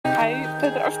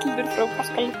þetta Ásthildur frá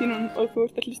Pascal Latínum og þú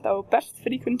ert að hlusta á Best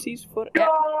Frequencies for Yo,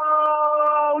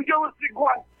 yo estoy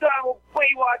Guantánamo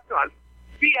Bay on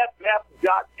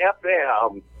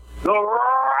BFF.FM, the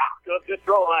rock of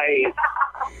Detroit.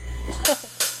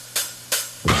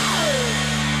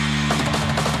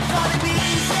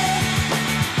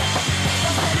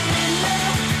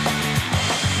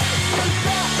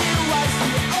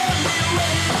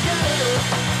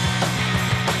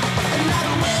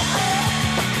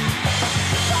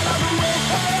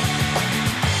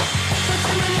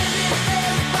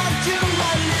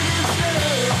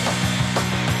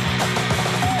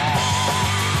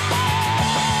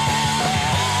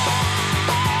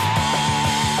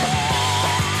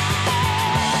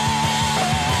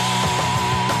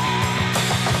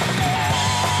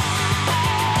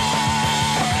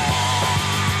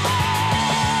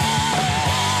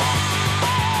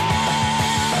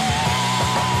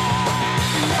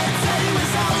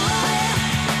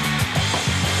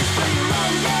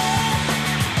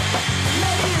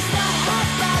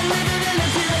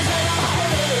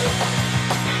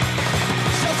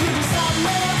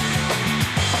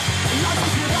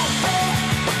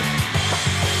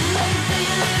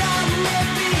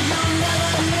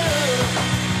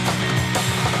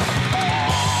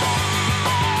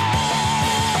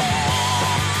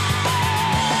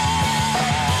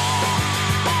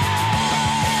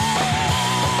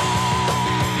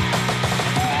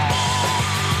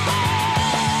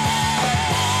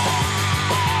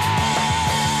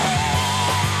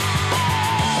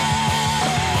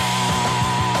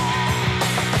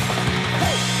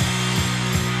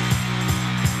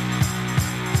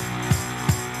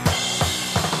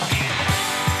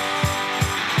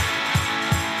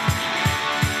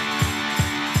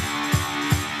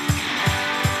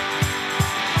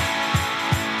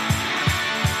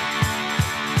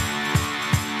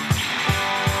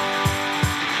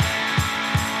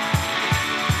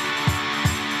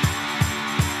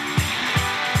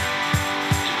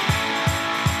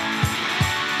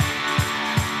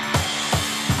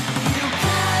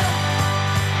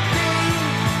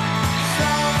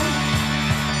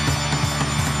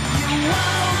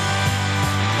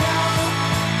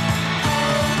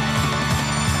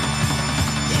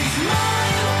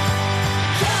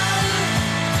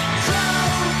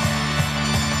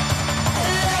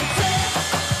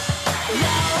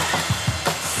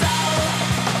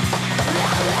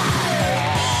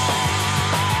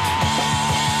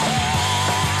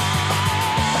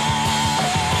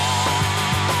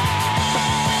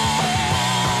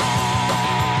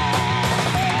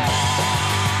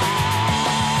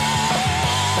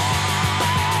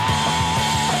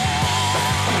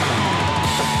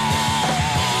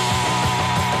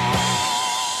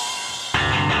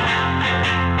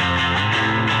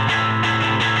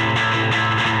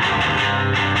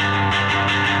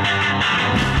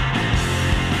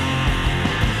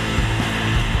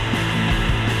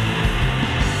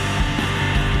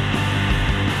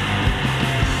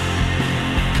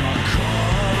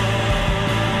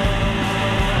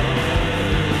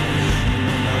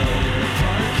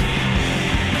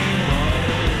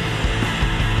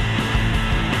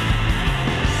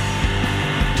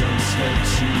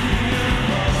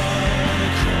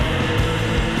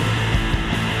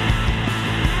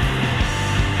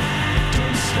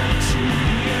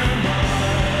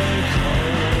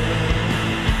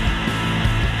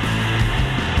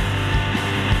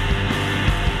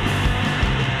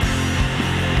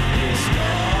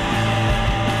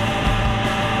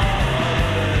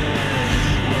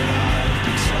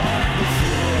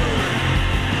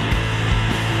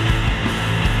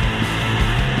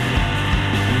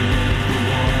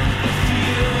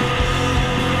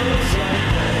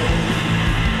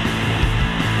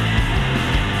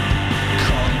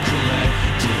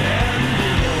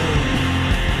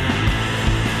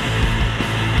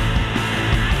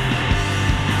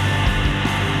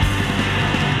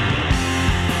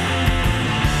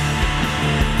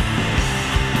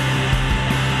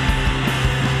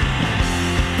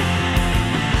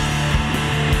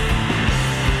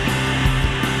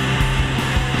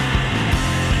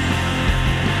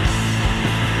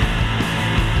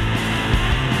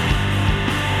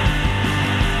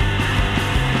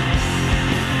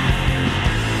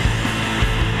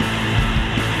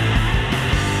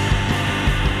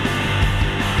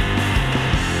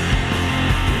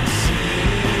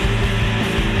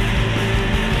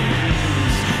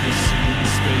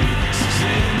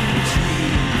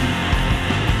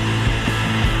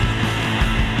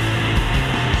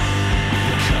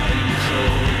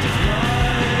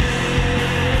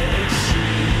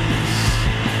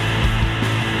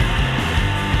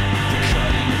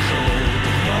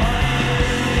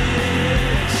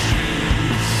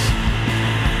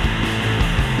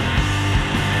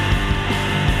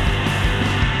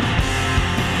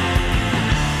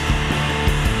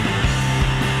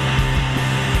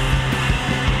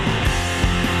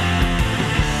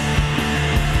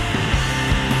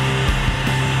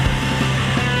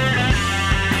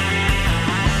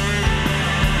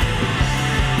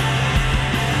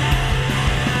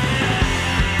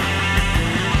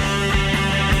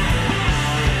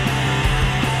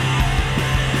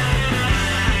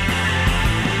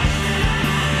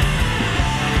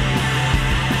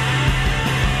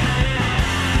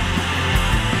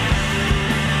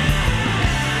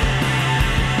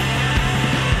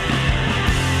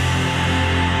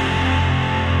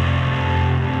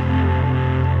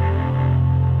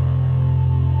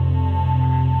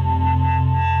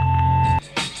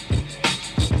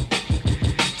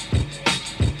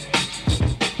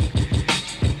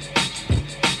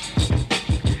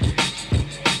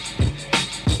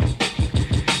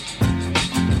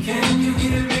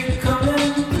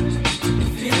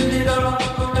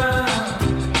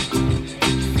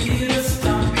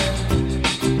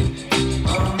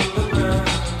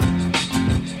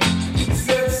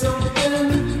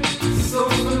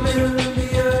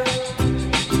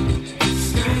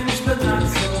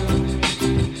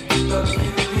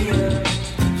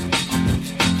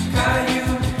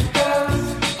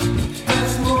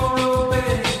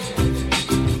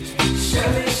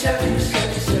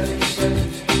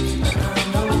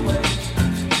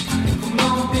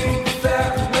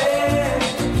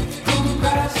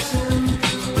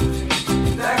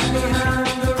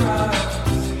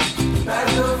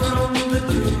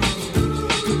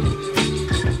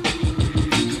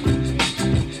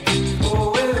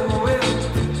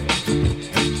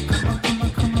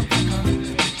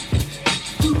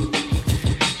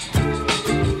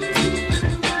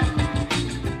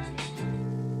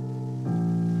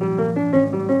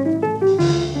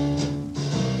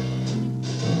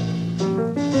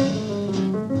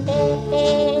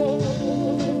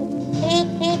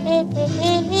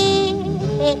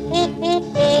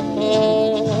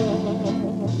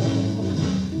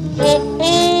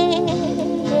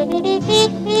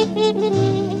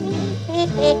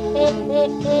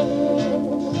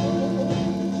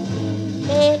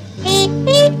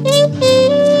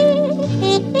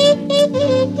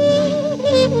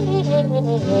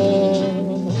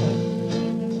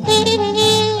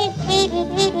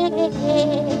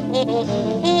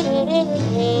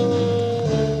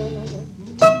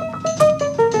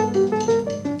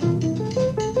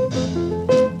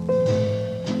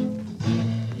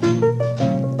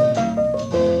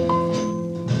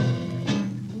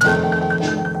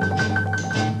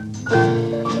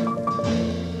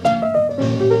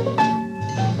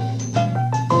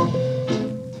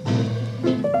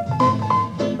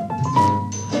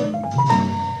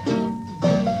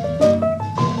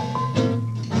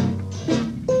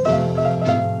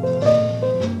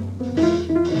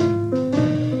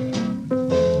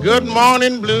 Good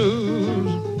morning,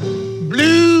 blues.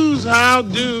 Blues, how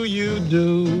do you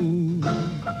do?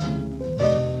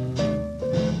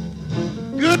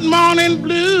 Good morning,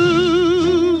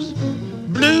 blues.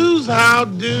 Blues, how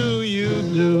do you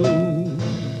do?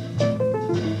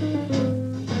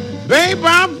 Babe,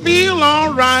 I feel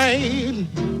all right,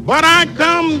 but I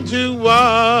come to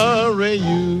worry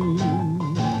you.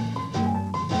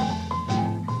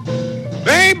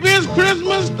 Babe, it's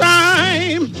Christmas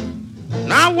time,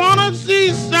 and I wanna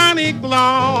see Santa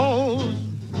Claus.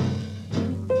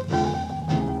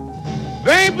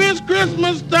 Baby, it's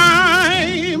Christmas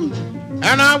time,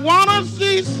 and I wanna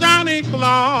see Santa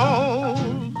Claus.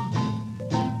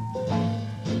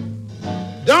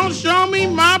 Don't show me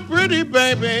my pretty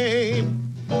baby,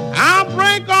 I'll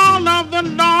break all of the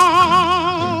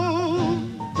laws.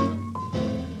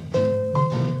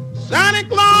 Santa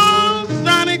Claus,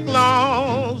 Santa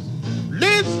Claus,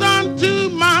 listen to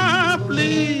my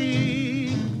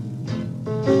plea.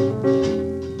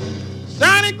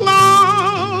 Santa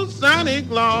Claus, Santa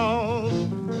Claus,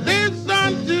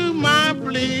 listen to my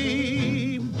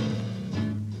plea.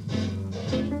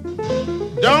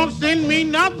 Don't send me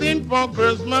nothing for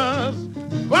Christmas,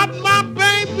 but my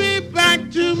baby back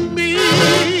to me.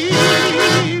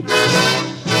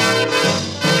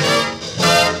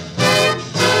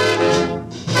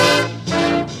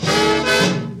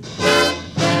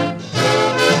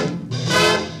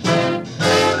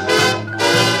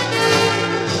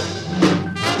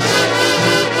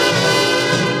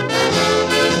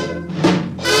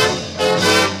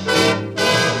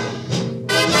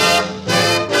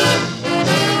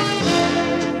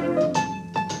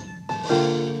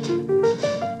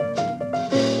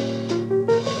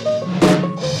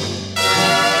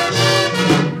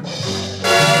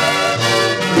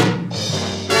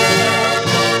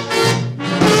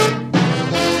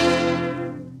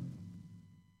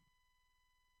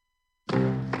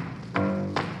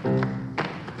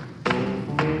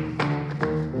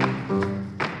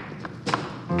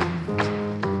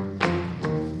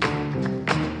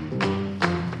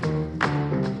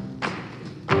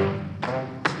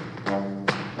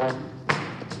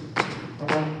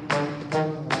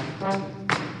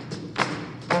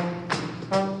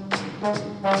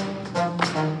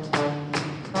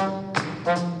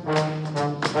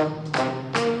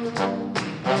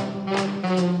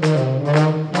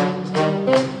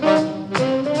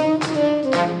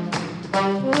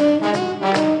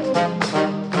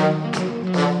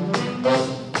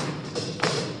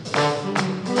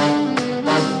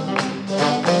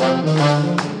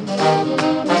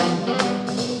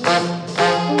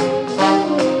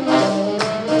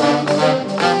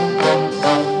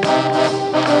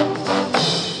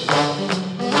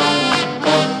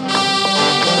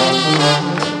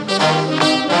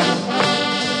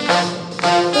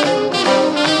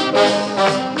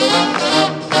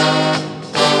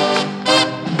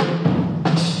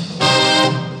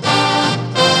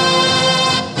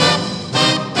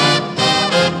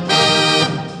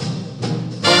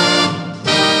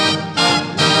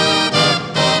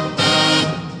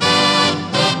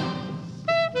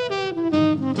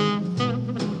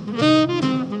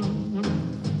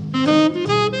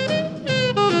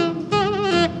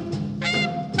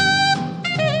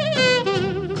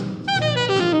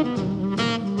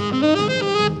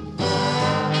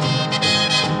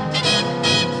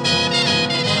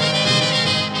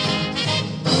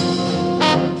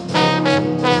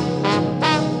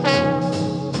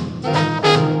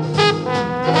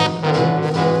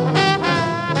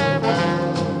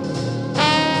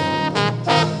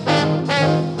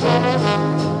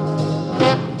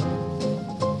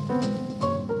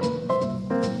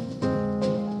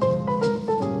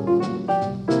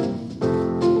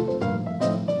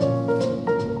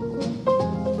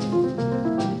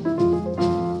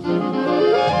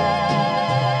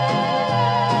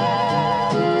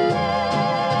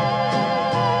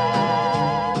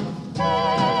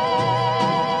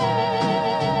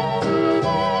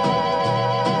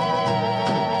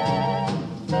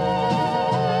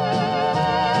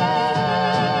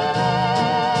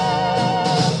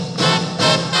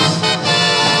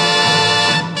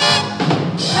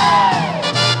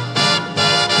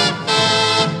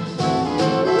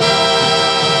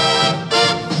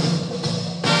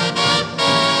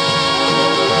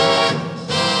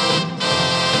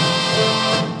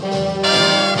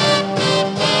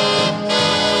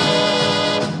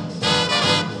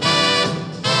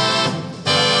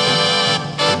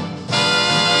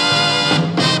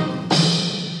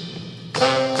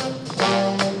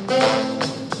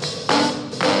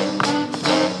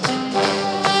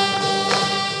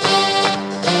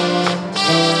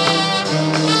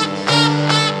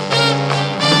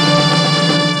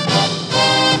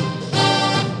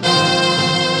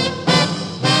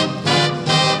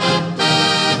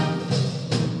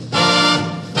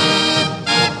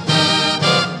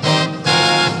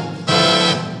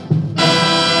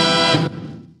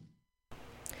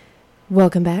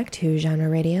 Welcome back to Genre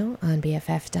Radio on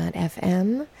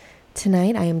BFF.FM.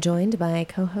 Tonight I am joined by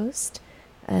co-host,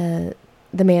 the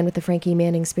man with the Frankie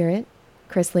Manning spirit,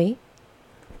 Chris Lee.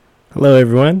 Hello,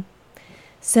 everyone.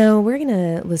 So we're going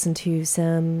to listen to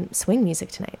some swing music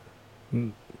tonight.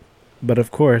 But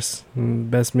of course,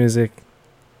 best music,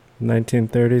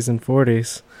 1930s and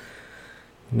 40s.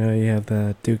 You know, you have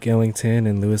the Duke Ellington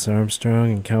and Louis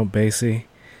Armstrong and Count Basie.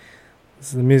 This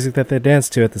is the music that they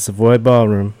danced to at the Savoy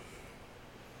Ballroom.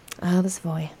 Ah, the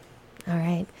Savoy. All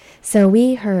right. So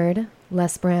we heard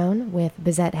Les Brown with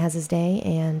Bizette Has His Day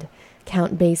and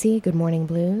Count Basie, Good Morning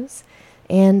Blues.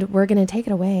 And we're going to take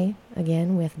it away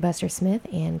again with Buster Smith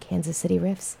and Kansas City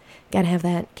Riffs. Gotta have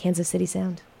that Kansas City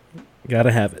sound.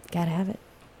 Gotta have it. Gotta have it.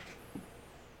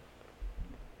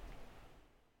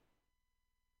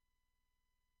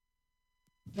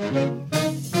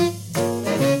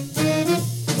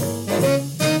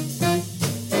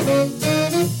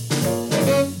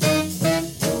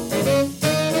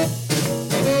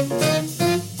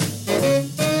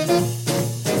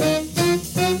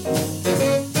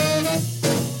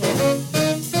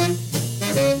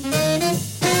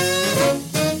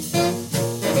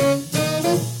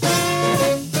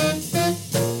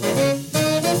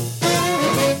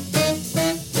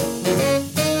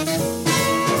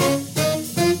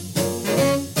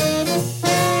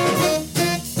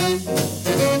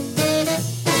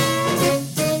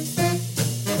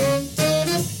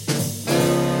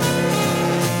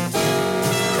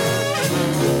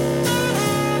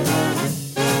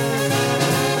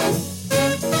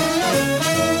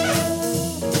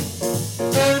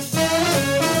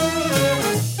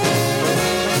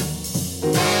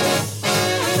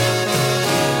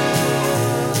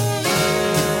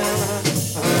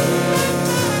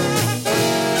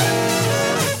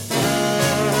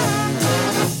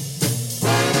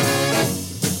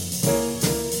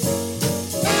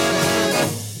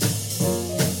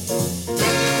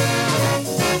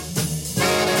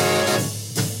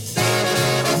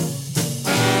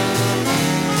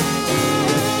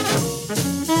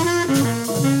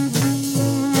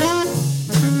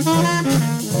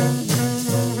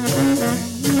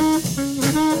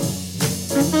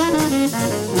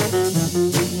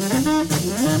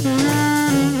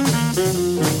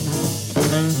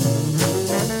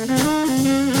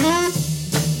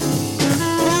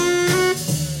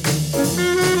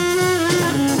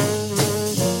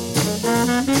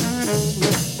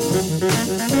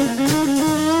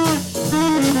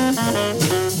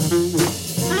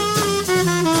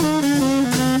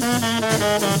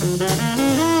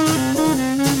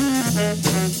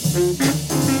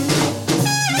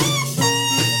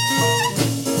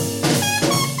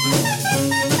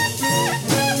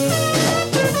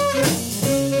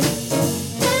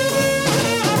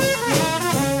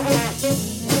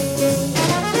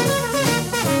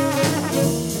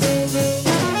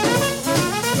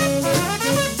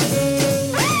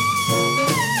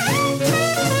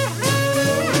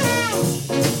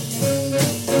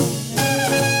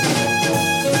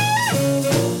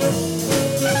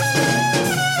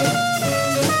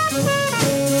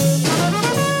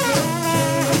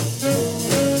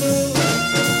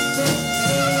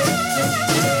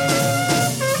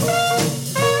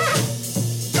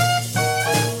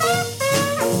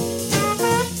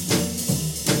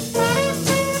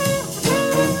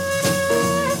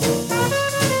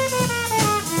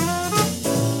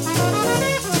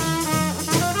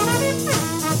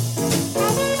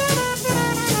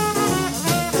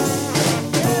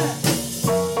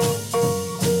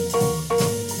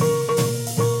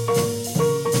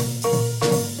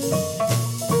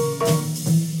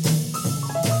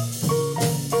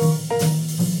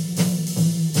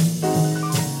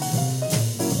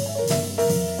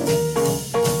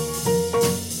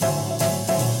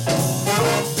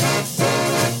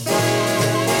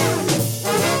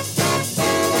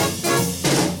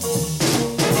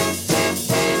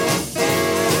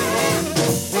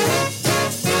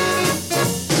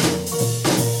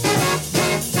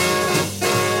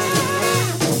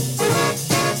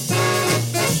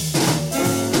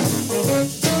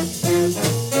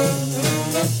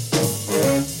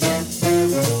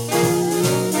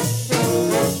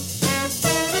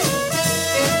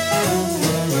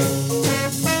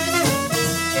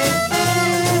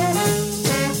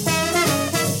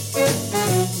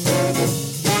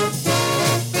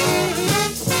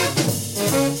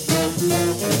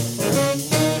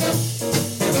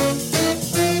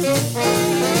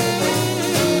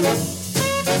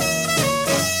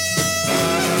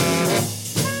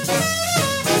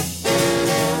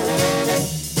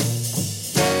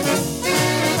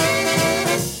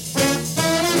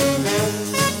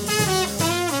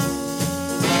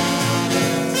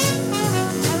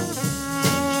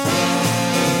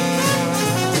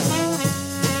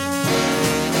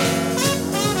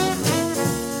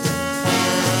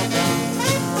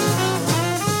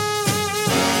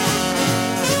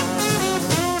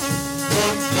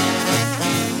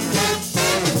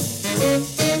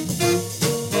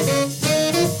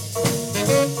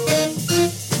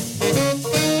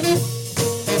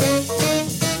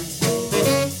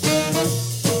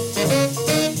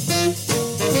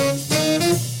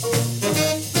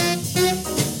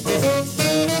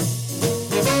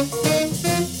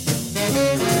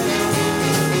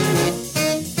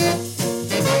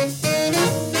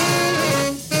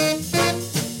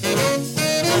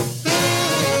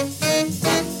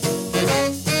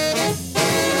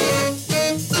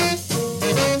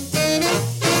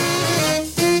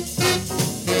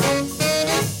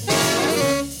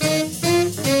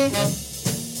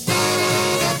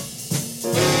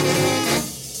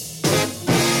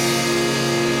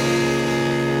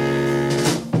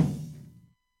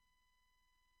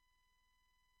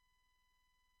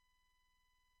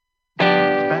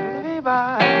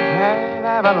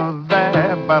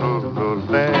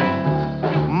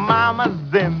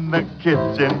 Mama's in the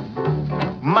kitchen.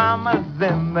 Mama's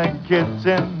in the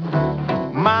kitchen.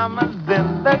 Mama's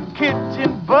in the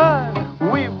kitchen, but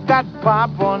we've got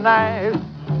pop on ice.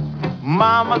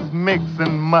 Mama's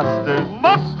mixing mustard.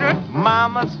 Mustard?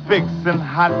 Mama's fixing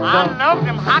hot dogs. I love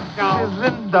them hot dogs.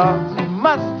 Sizzling dogs and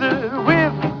mustard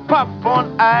with pop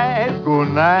on ice. Go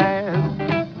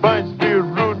nice. Bunch beer,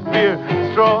 root beer,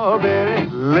 strawberry,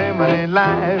 lemon and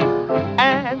lime,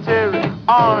 and cherry,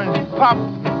 orange, pop,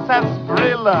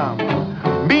 sarsaparilla.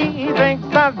 Me thinks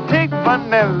I'll take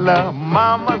vanilla.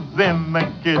 Mama's in the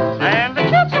kitchen. And the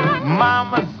kitchen.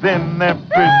 Mama's in the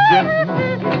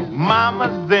kitchen.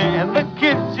 Mama's in the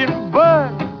kitchen,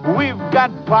 but we've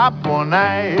got pop on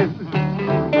ice.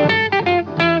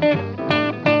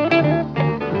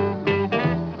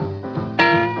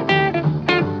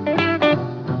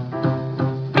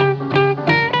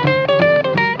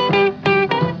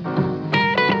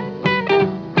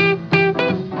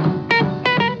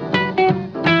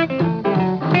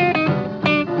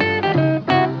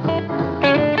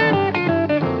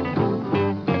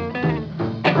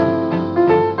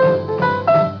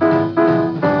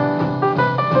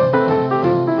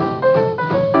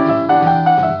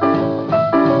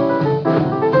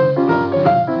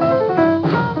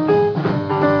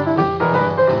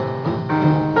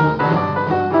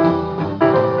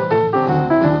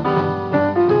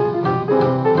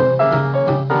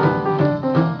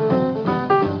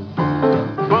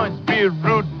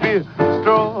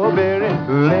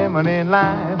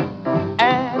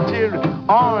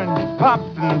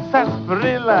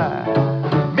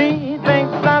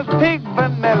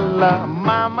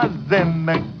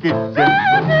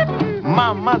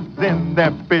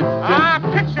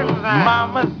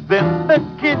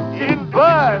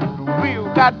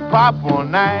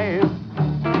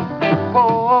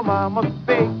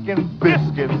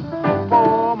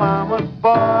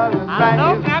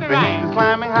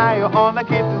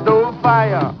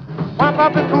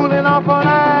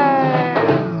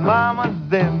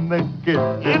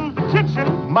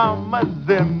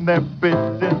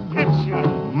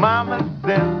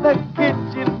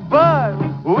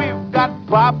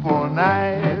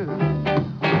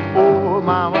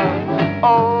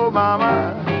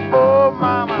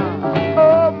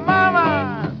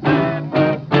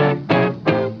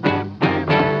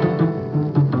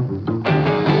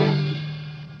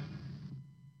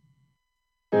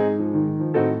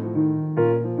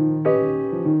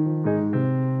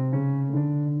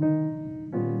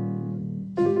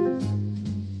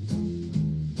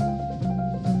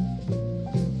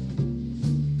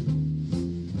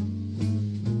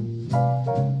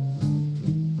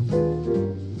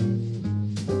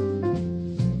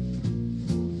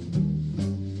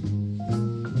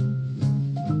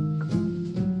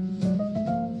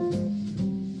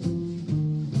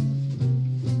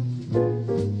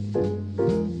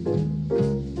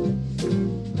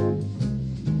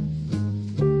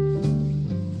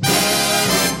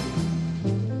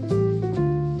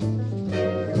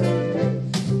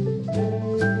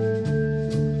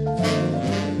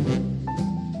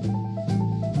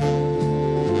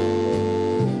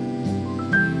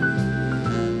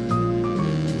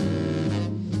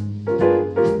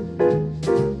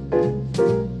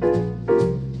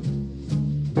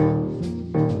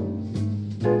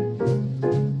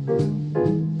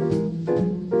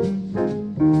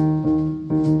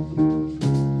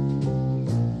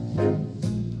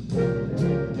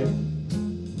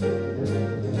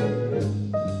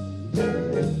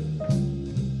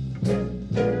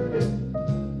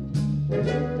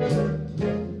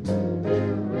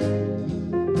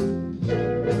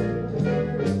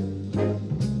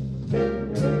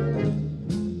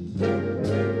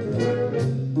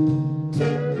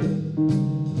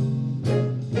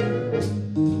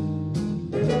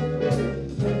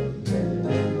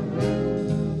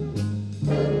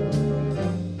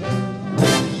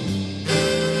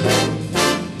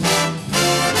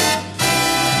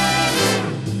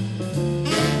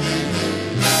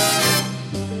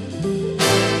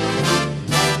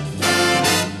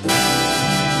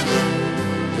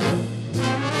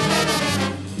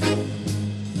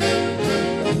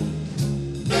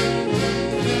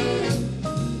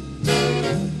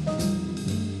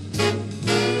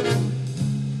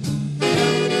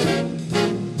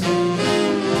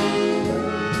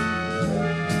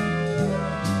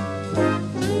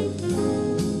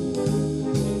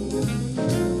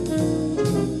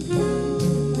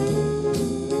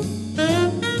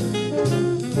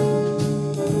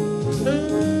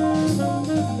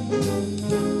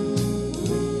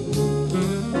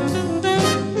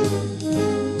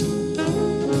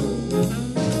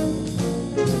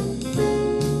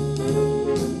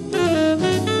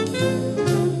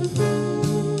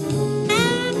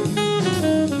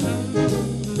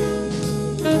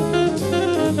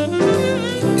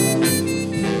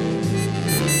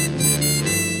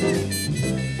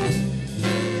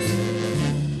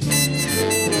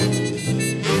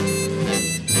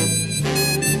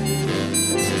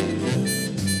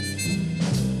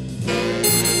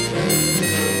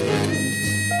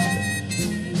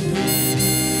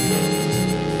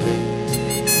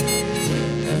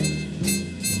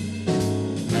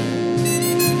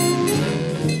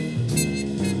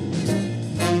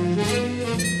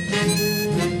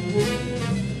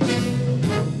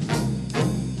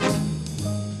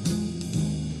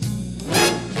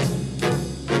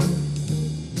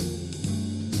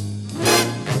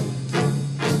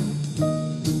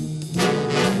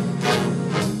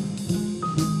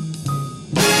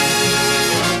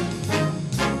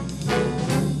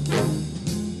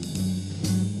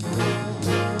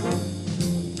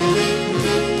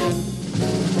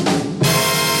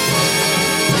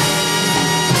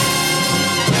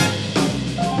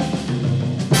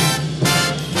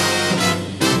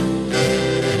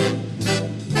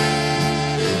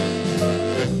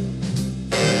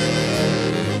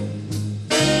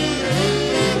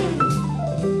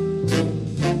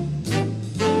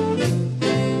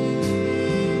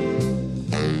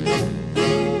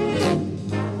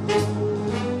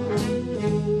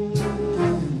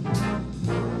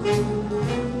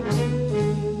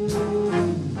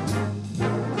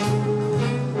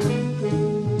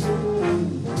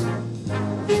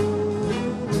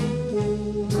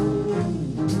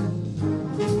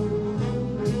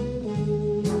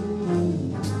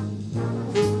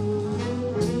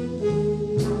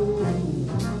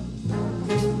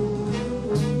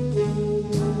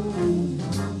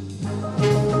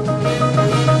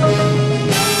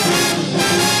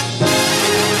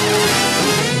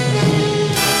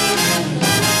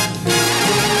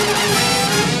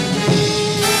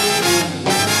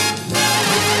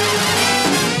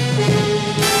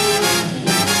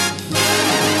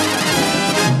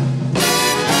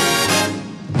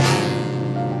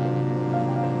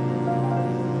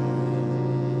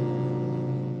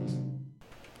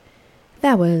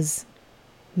 That was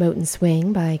Moat and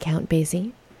Swing by Count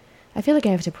Basie. I feel like I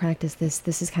have to practice this.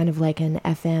 This is kind of like an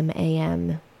FM,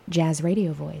 AM jazz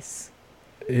radio voice.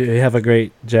 You have a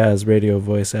great jazz radio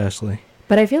voice, Ashley.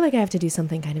 But I feel like I have to do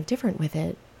something kind of different with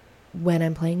it when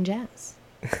I'm playing jazz.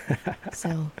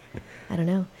 So, I don't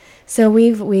know. So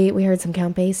we heard some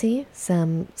Count Basie,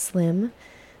 some Slim,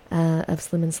 of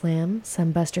Slim and Slam,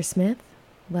 some Buster Smith,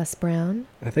 Les Brown.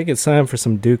 I think it's time for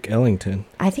some Duke Ellington.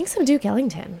 I think some Duke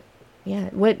Ellington.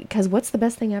 Yeah, because what's the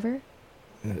best thing ever?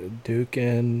 Duke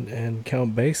and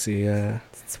Count Basie.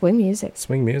 Swing music.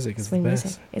 Swing music is Swing the best.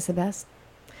 music is the best.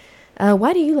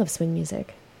 Why do you love swing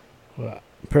music? Well,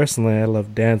 personally, I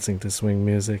love dancing to swing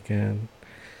music, and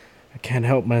I can't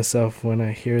help myself when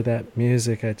I hear that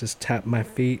music. I just tap my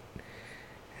feet,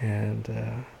 and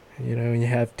when you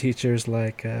have teachers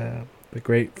like the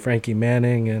great Frankie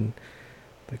Manning and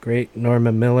the great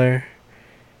Norma Miller,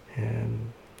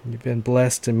 and you've been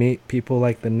blessed to meet people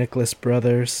like the Nicholas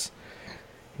Brothers,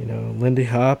 Lindy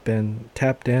Hop, and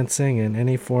tap dancing and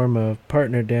any form of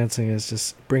partner dancing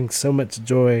brings so much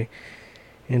joy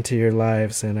into your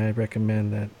lives, and I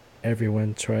recommend that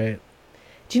everyone try it.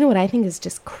 Do you know what I think is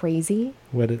just crazy?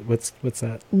 What's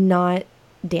that? Not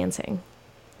dancing.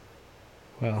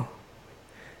 Well,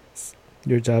 it's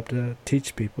your job to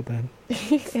teach people then.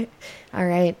 All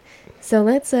right. So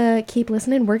let's keep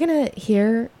listening. We're going to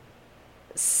hear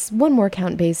one more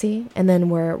Count Basie, and then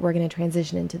we're going to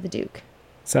transition into the Duke.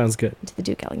 Sounds good. Into the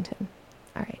Duke Ellington.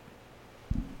 All right.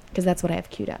 Because that's what I have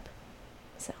queued up.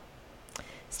 So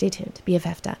stay tuned.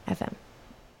 BFF.FM.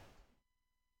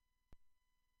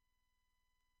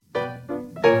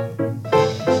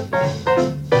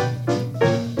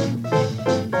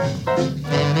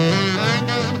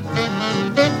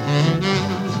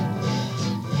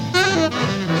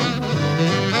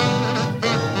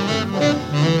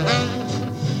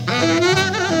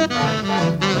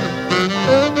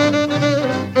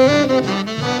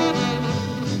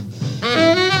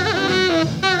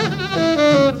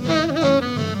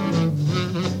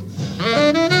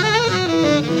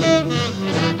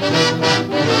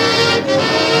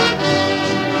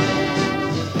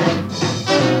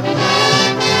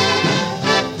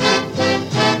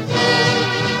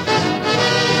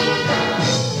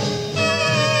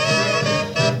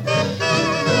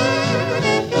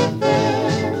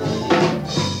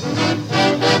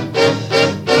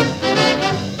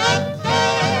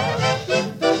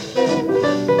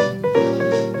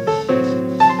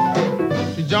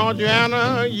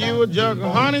 Georgiana, you a jug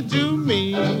of honey to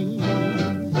me.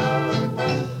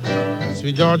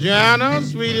 Sweet Georgiana,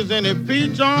 sweet as any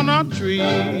peach on a tree.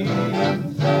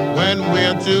 When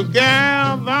we're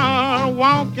together,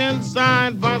 walking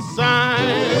side by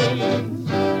side,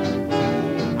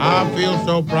 I feel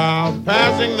so proud,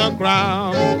 passing the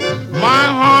crowd. My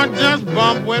heart just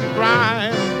bumped with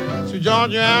pride. Sweet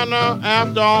Georgiana,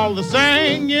 after all the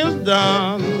saying is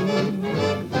done,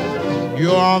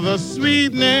 you are the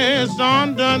sweetness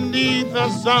underneath the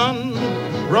sun,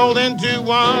 rolled into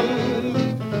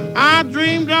one. I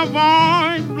dreamed of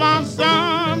orange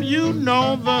blossom, you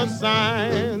know the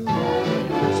sign.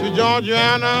 Sweet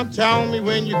Georgiana, tell me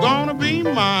when you're gonna be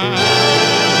mine.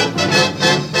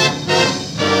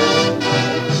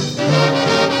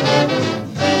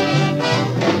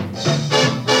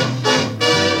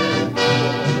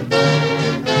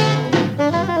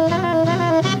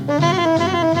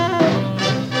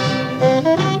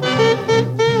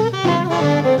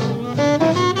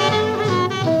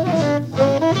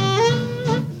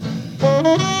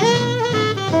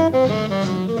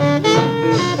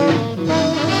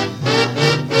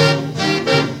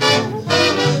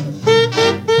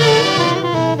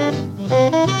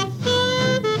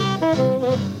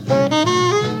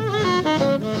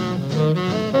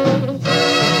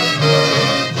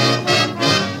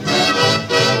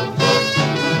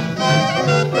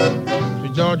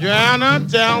 Georgiana,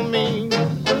 tell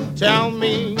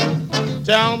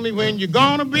me when you're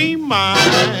gonna be mine.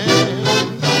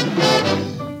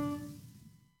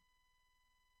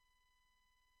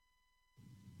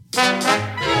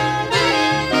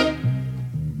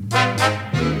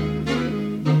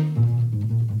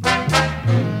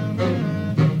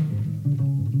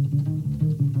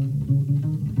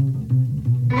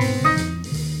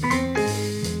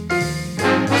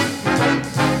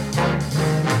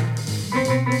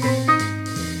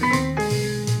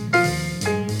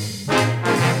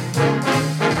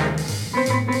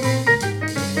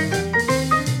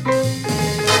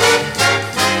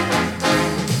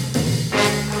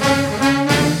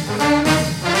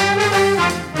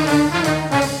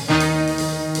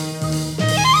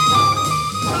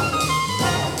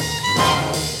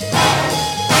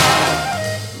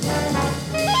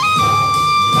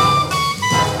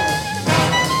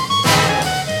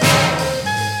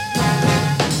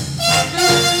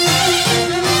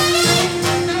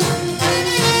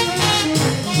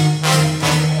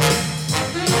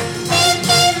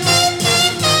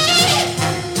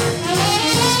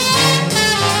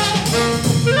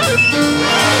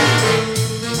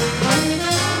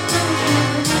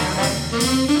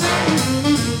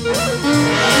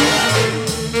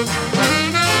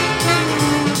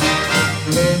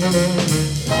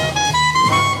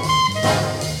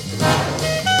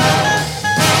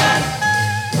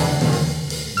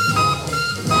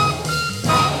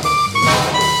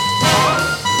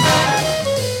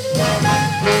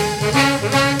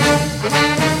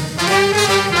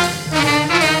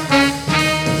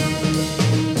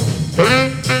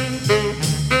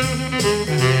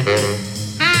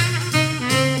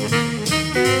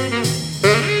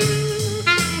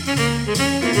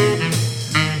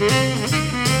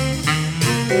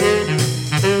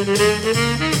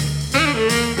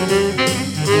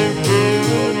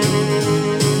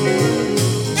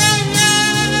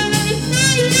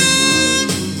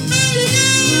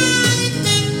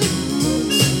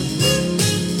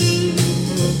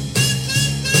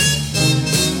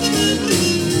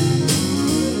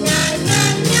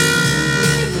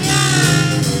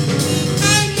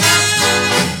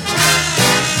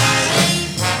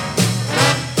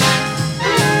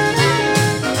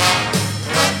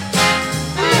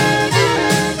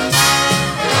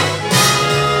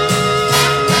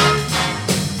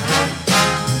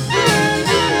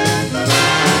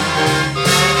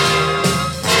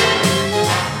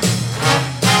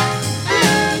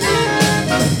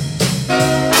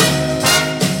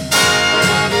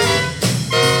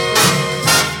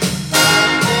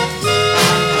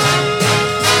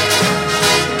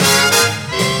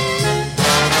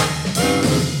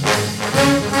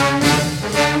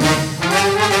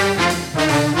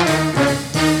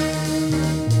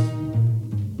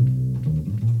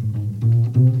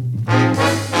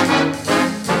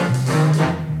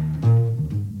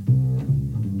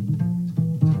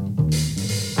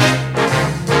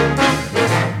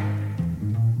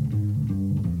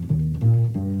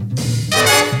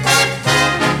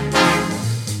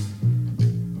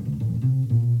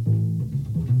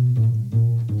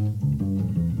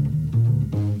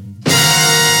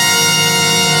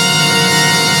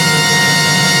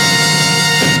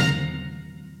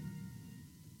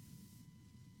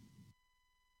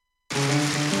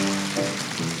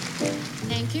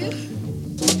 you.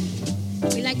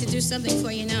 We'd like to do something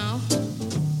for you now.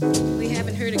 We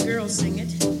haven't heard a girl sing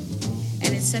it.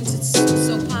 And since it's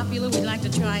so popular, we'd like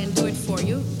to try and do it for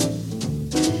you.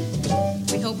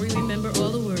 We hope we remember all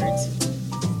the words.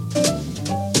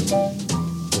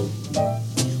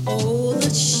 Oh, the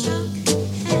shark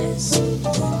has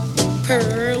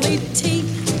pearly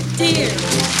teeth, dear,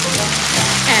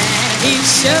 and he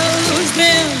shows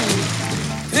them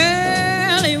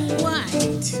pearly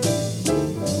white.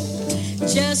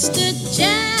 Just a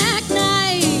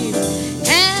jackknife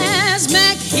has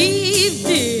McHeath,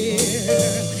 dear,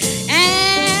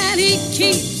 and he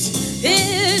keeps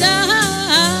it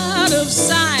out of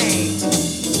sight.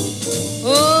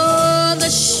 Oh, the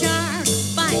shark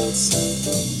bites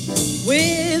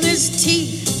with his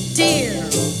teeth, dear.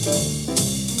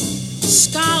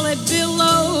 Scarlet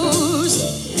billows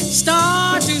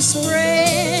start to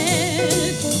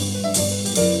spread.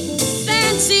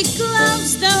 Fancy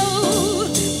gloves, though,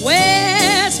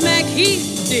 where's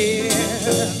McHeath, dear?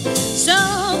 So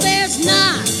there's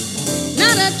not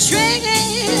a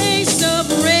trace of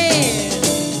red.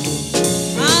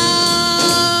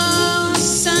 Ah,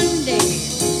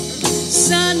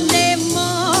 Sunday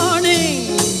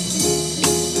morning,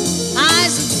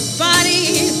 eyes and body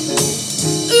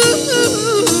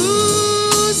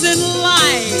oozing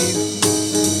life.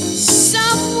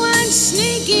 Someone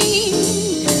sneaking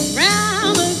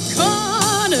round the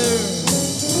corner.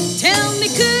 Tell me,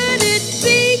 could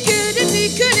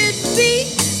it be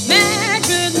Mac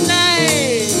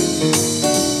Goodnight?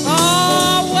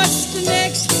 Oh, what's the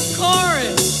next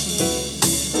chorus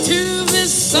to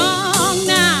this song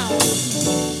now?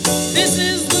 This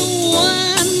is the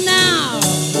one now.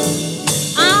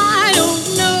 I don't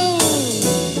know,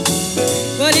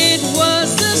 but it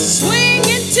was the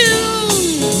swinging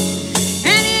tune,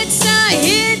 and it's a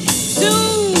hit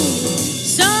soon.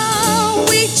 So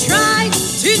we tried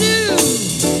to do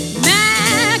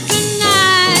Mac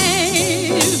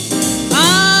Goodnight.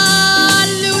 Ah,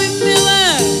 Louis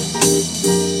Miller.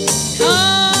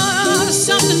 Oh,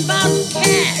 something about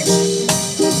cash.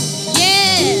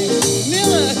 Yeah,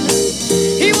 Miller.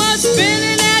 He was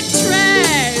spinning that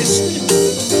trash.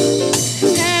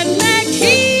 And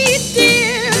McHeath,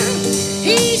 dear,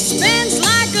 he spins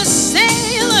like a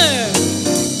sailor.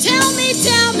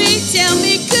 Tell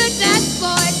me, could that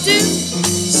boy do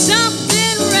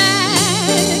something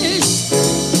rash?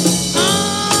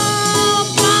 Oh,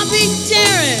 Bobby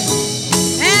Darin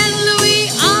and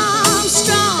Louis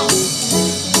Armstrong,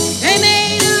 they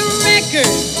made a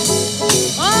record.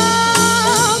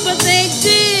 Oh, but they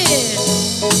did.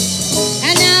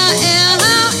 And now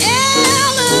Ella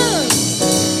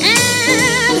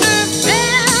and her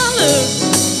fellas,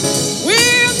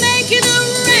 we're making a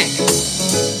wreck.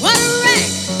 What a wreck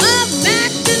of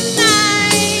Mac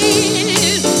Goodnight.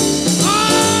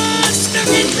 Oh, stuck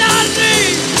in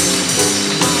Dundee.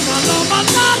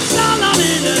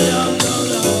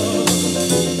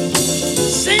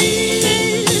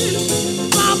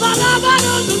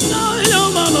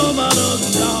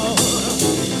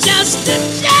 Just a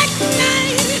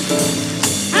jackknife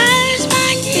as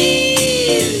my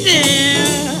key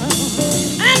there,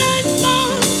 and I don't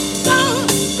know.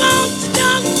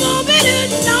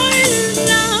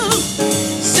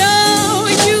 So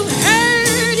you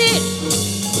heard it.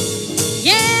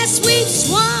 Yes, we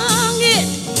swung it,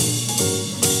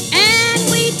 and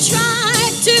we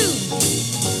tried to.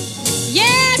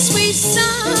 Yes, we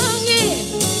sung it.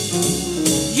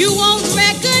 You won't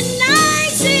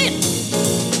recognize it.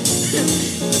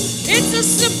 It's a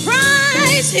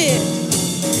surprise hit.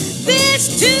 This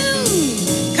tune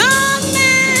called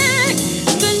Mac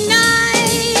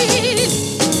Goodnight.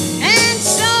 And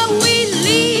so we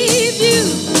leave you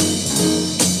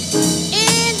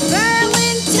in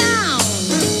Berlin town.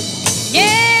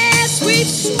 Yes, we've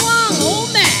swung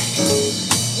old Mac.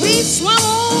 We've swung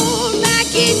old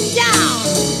Mackie down.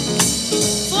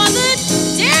 For the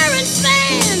Darren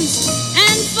fans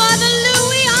and for the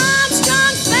Louis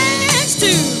Armstrong fans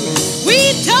too. We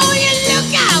told you,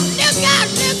 look out, look out,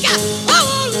 look out.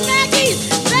 Oh, old Mackie's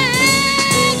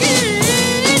back in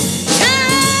town.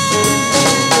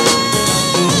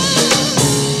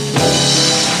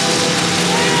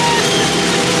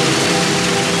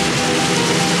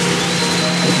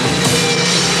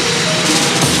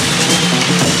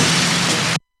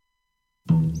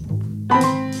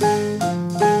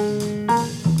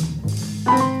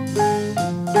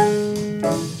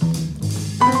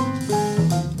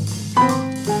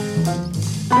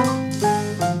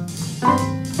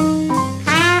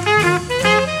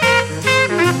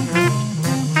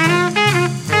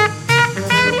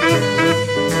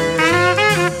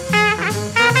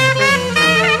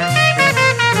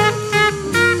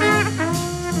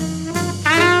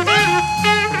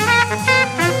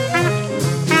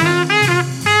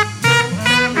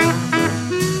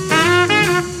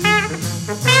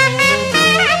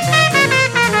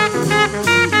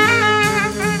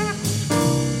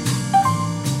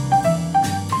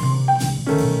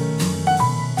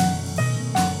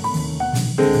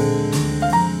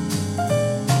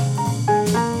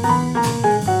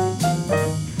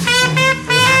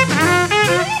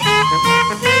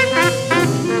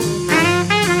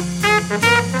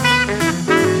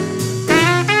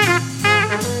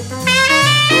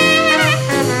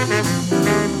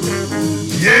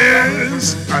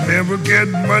 Yes, I never get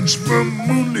much from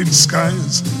moonlit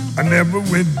skies. I never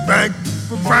went back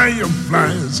for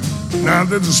fireflies. Now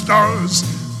that the stars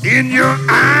in your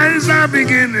eyes are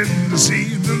beginning to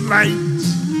see the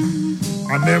lights.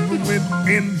 I never went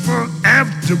in for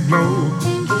afterglow,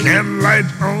 candlelight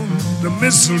on the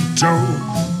mistletoe.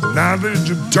 Now that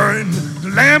you turn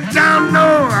the lamp down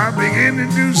low, I'm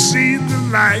beginning to see the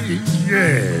light.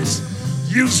 Yes,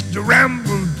 used to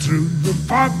ramble through the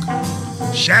park,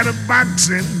 shadow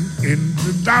boxing in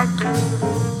the dark.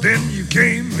 Then you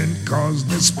came and caused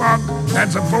the spark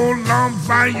that's a full on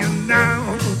fire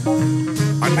now.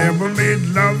 I never made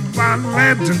love by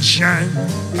lantern shine.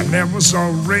 I never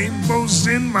saw rainbows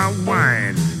in my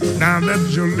wine. Now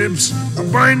that your lips are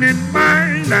burning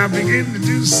mine, I begin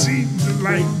to see the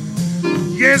light.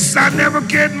 Yes, I never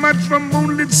cared much for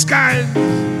moonlit skies.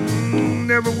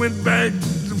 Never went back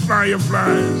to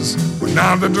fireflies. But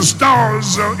now that the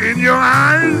stars are in your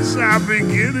eyes, I'm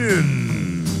beginning.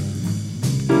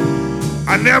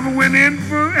 I never went in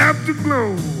for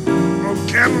afterglow or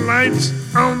candlelights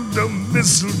on the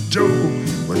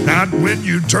mistletoe. But not when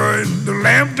you turn the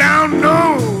lamp down,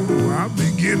 no, I'm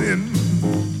beginning.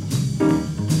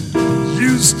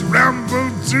 Used to ramble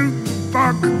through the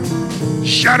park,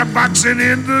 shadow boxing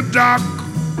in the dark.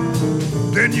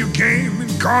 Then you came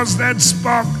and caused that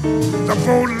spark, the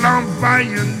full on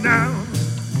fire now.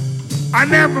 I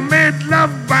never made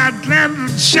love by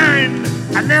lantern shine.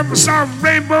 I never saw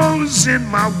rainbows in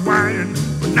my wine.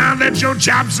 But now that your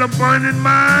chops are burning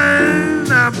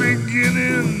mine, I'm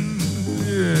beginning,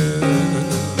 yeah.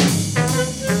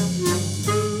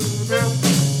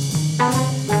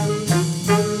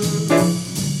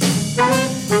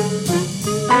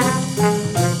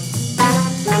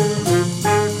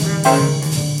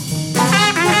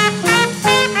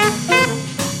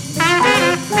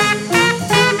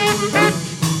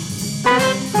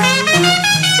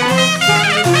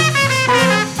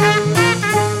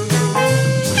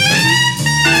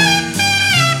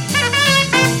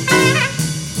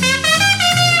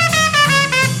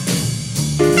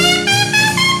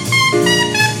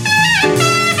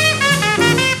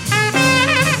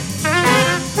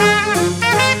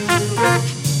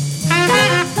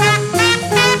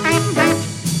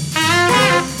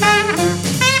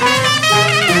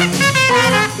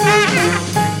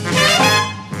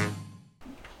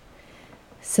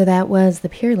 So that was the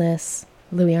Peerless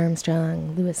Louis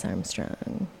Armstrong,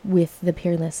 with the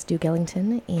Peerless Duke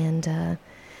Ellington. And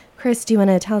Chris, do you want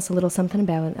to tell us a little something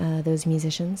about those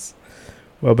musicians?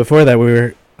 Well, before that, we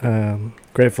were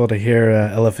grateful to hear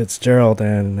Ella Fitzgerald,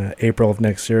 and April of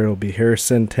next year will be her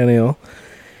centennial.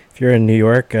 If you're in New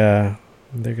York, they're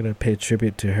going to pay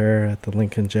tribute to her at the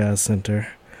Lincoln Jazz Center.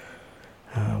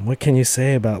 What can you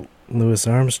say about Louis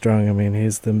Armstrong? I mean,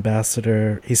 he's the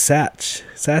ambassador. He's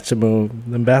Satchmo,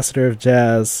 the ambassador of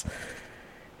jazz.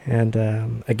 And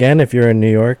again, if you're in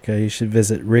New York, you should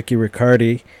visit Ricky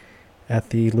Riccardi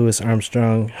at the Louis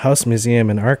Armstrong House Museum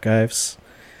and Archives.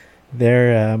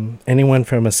 There, anyone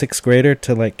from a sixth grader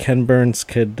to like Ken Burns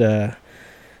could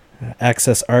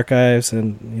access archives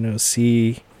and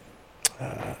see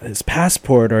his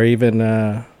passport, or even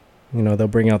they'll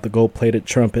bring out the gold-plated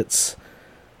trumpets.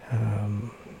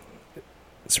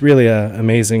 It's really an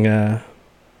amazing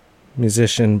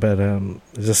musician, but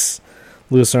just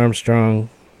Louis Armstrong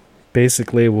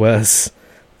basically was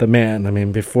the man. I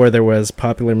mean, before there was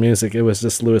popular music, it was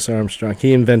just Louis Armstrong.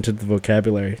 He invented the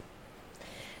vocabulary.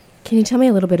 Can you tell me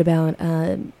a little bit about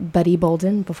Buddy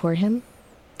Bolden before him?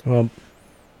 Well,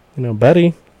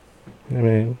 Buddy, I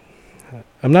mean,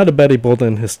 I'm not a Buddy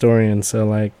Bolden historian, so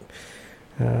like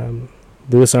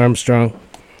Louis Armstrong.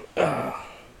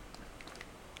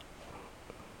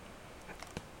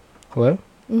 Hello?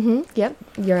 Mm-hmm. Yep,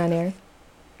 you're on air.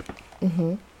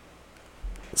 Mm-hmm.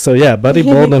 So yeah, Buddy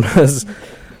Bolden was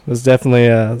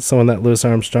definitely someone that Louis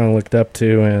Armstrong looked up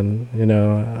to, and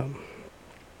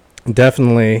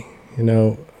definitely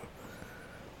one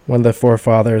of the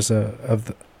forefathers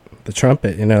of the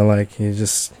trumpet. He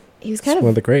was kind of one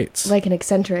of the greats, like an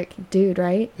eccentric dude,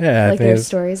 right? Yeah, like there's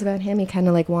stories about him. He kind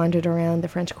of like wandered around the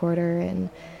French Quarter and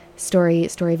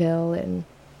Storyville, and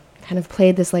kind of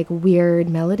played this like weird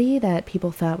melody that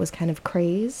people thought was kind of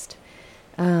crazed.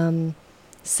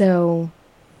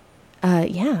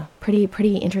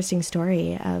 Pretty interesting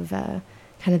story of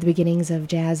kind of the beginnings of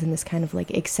jazz in this kind of like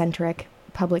eccentric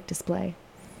public display.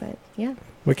 But yeah.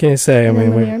 What can you say? And I then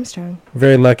mean, Louis we're Armstrong.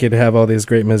 very lucky to have all these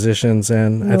great musicians,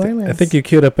 and New I Orleans. think you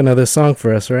queued up another song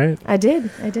for us, right? I did.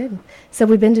 So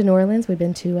we've been to New Orleans, we've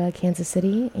been to Kansas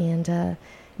City, and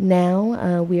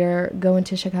now we are going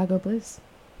to Chicago Blues.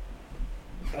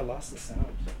 I lost the sound.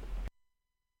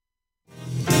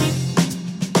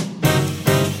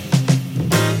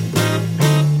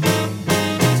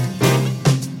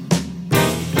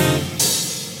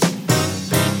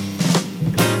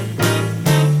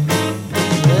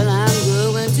 Well,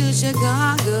 I'm going to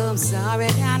Chicago. I'm sorry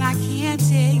that I can't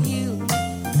take you.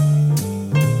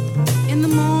 In the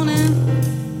morning,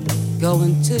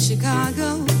 going to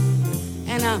Chicago.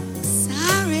 And I'm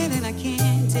sorry that I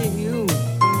can't take you.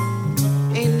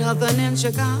 Ain't nothing in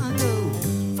Chicago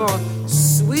for a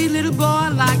sweet little boy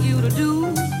like you to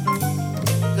do.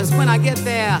 'Cause when I get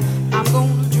there, I'm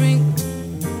gonna drink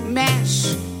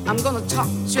mash. I'm gonna talk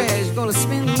trash, gonna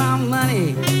spend my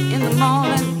money in the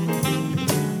morning.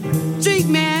 Drink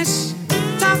mash,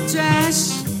 talk trash.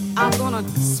 I'm gonna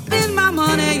spend my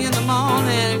money in the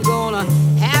morning. Gonna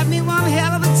have me one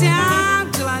hell of a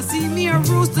time till I see me a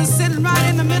rooster sitting right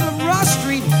in the middle of Rush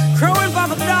Street, crowing for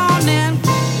the dawn. And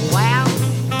wow.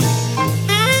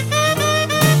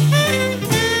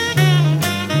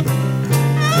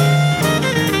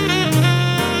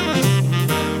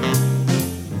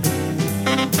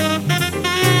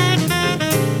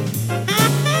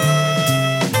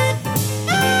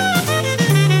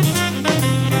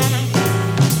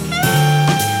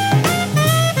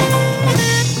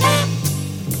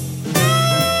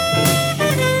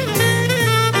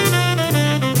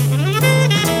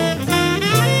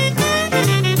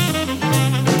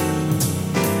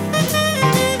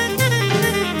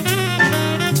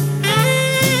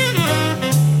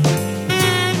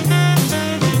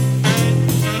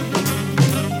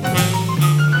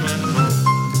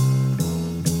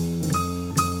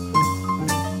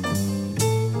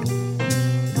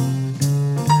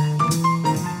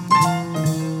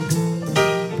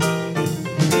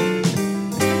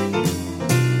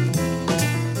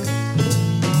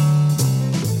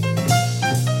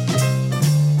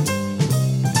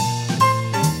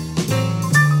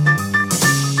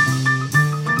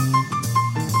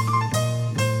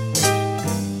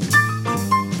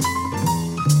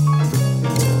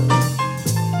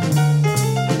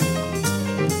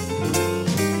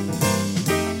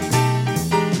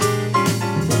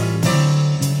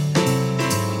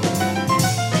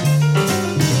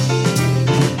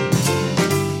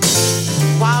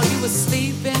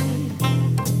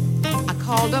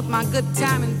 My good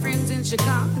time and friends in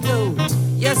Chicago.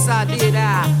 Yes, I did.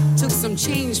 I took some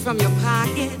change from your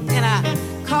pocket and I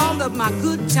called up my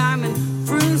good time and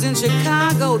friends in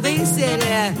Chicago. They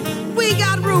said, we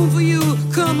got room for you.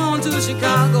 Come on to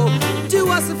Chicago. Do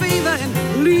us a favor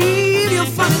and leave your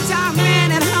funny time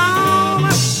man at home.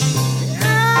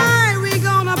 Hey, we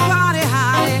gonna party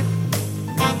high.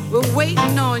 We're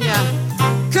waiting on ya.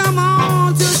 Come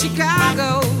on to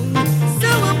Chicago. So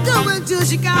I'm going to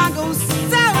Chicago.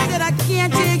 Sorry that I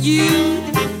can't take you.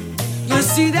 You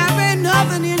see, there ain't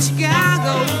nothing in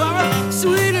Chicago for a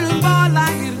sweet little boy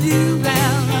like you do.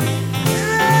 Well,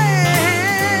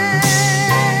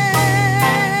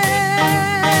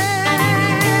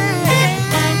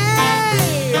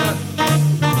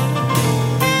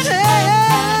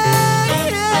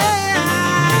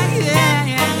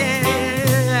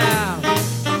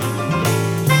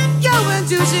 going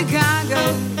to Chicago.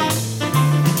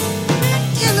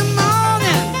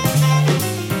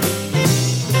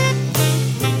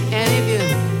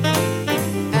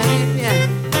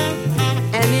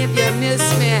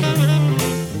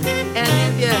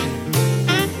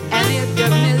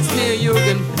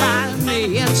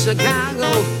 Chicago,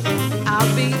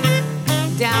 I'll be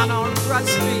down on Rush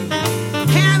Street,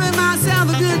 having myself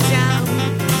a good time.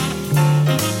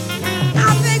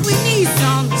 I think we need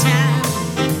some time.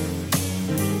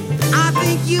 I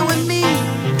think you and me,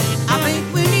 I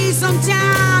think we need some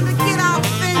time to get our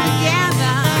thing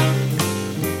together.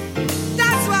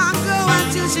 That's why I'm going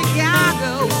to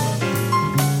Chicago.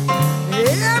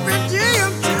 Every day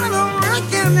I'm trying to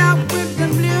work out with the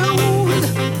blues.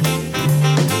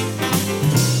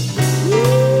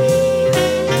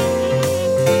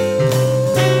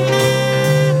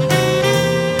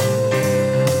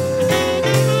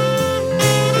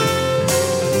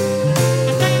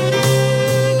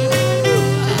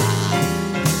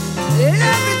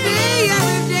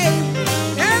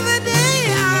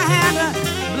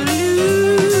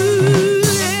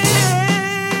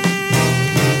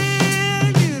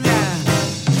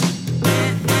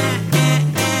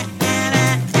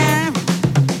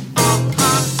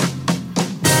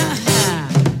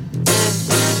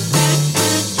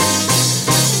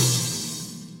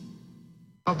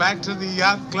 Back to the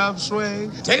yacht club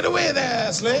swing. Take it away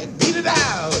there, Slick. Beat it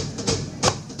out.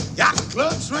 Yacht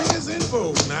club swing is in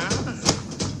vogue now.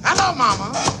 Hello,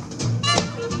 Mama.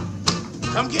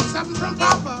 Come get something from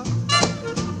Papa.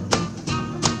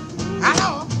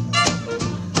 Hello.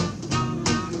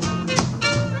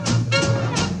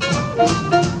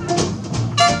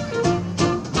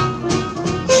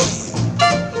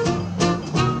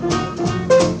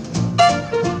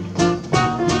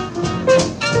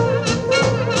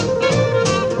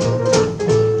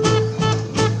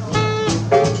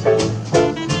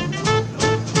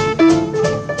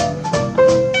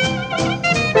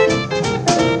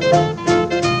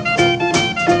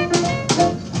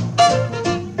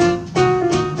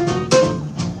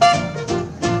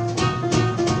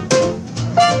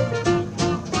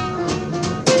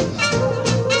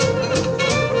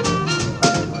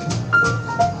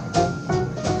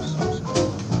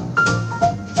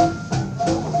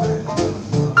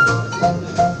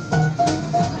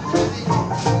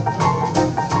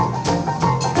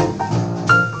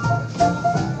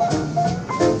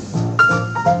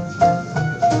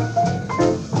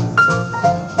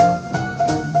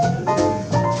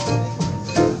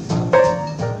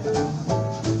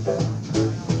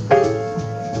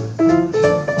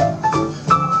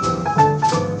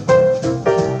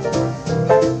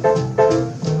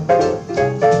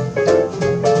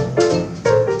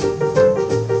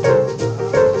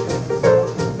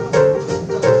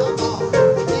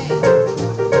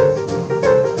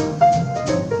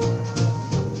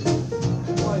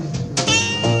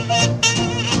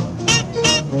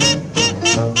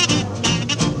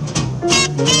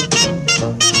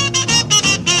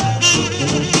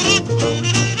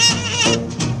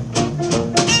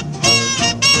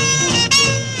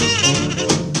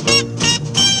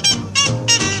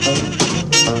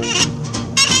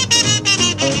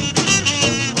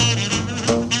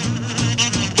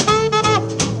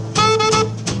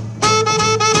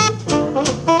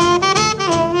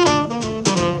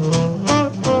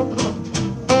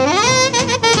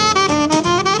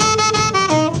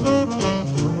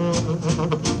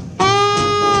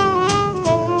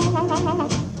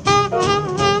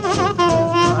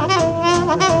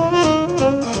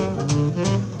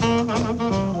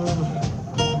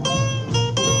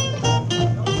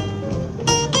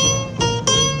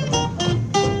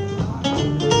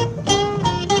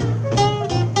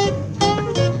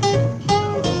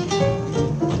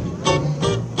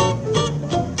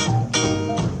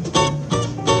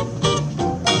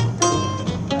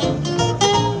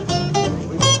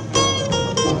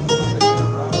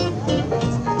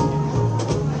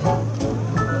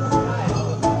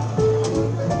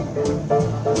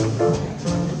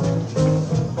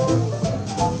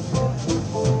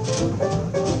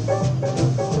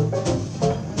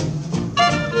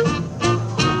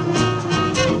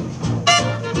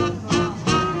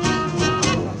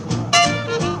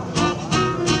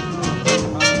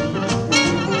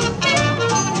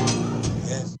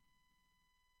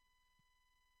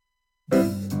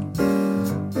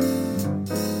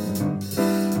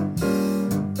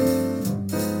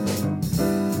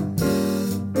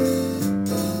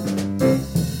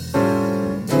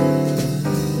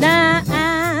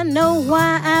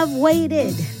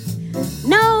 waited,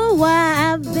 know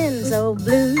why I've been so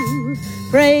blue.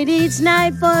 Prayed each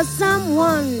night for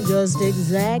someone just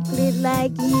exactly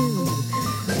like you.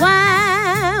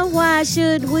 Why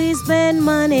should we spend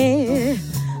money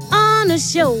on a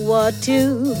show or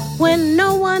two when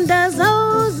no one does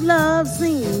those love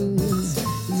scenes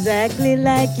exactly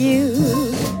like you?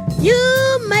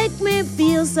 You make me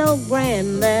feel so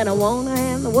grand that I wanna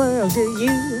hand the world to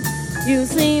you. You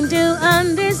seem to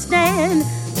understand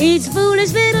each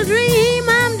foolish little dream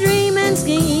I'm dreaming,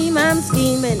 scheme I'm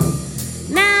scheming.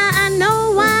 Now I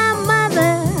know why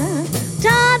Mother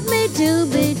taught me to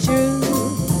be true.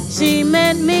 She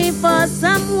meant me for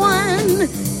someone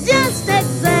just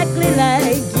exactly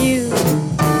like you.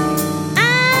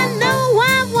 I know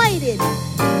I've waited,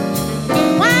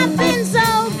 I've been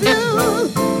so blue.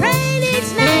 Prayed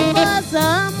each night for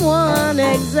someone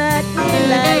exactly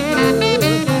like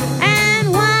you.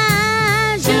 And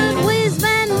why should we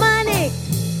spend money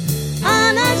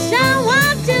on a show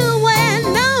or two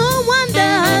when no one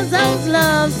does those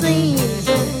love scenes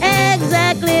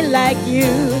exactly like you?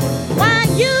 Why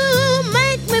you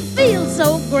make me feel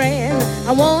so grand,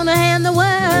 I wanna hand the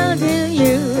world to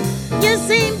you. You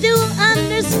seem to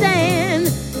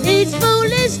understand each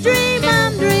foolish dream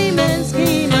I'm dreaming,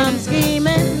 scheme I'm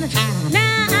scheming.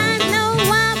 Now I know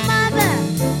why Mother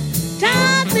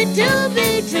taught me to be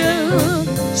true.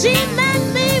 She meant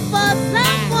me for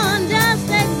someone just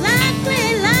exactly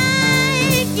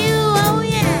like you, oh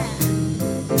yeah.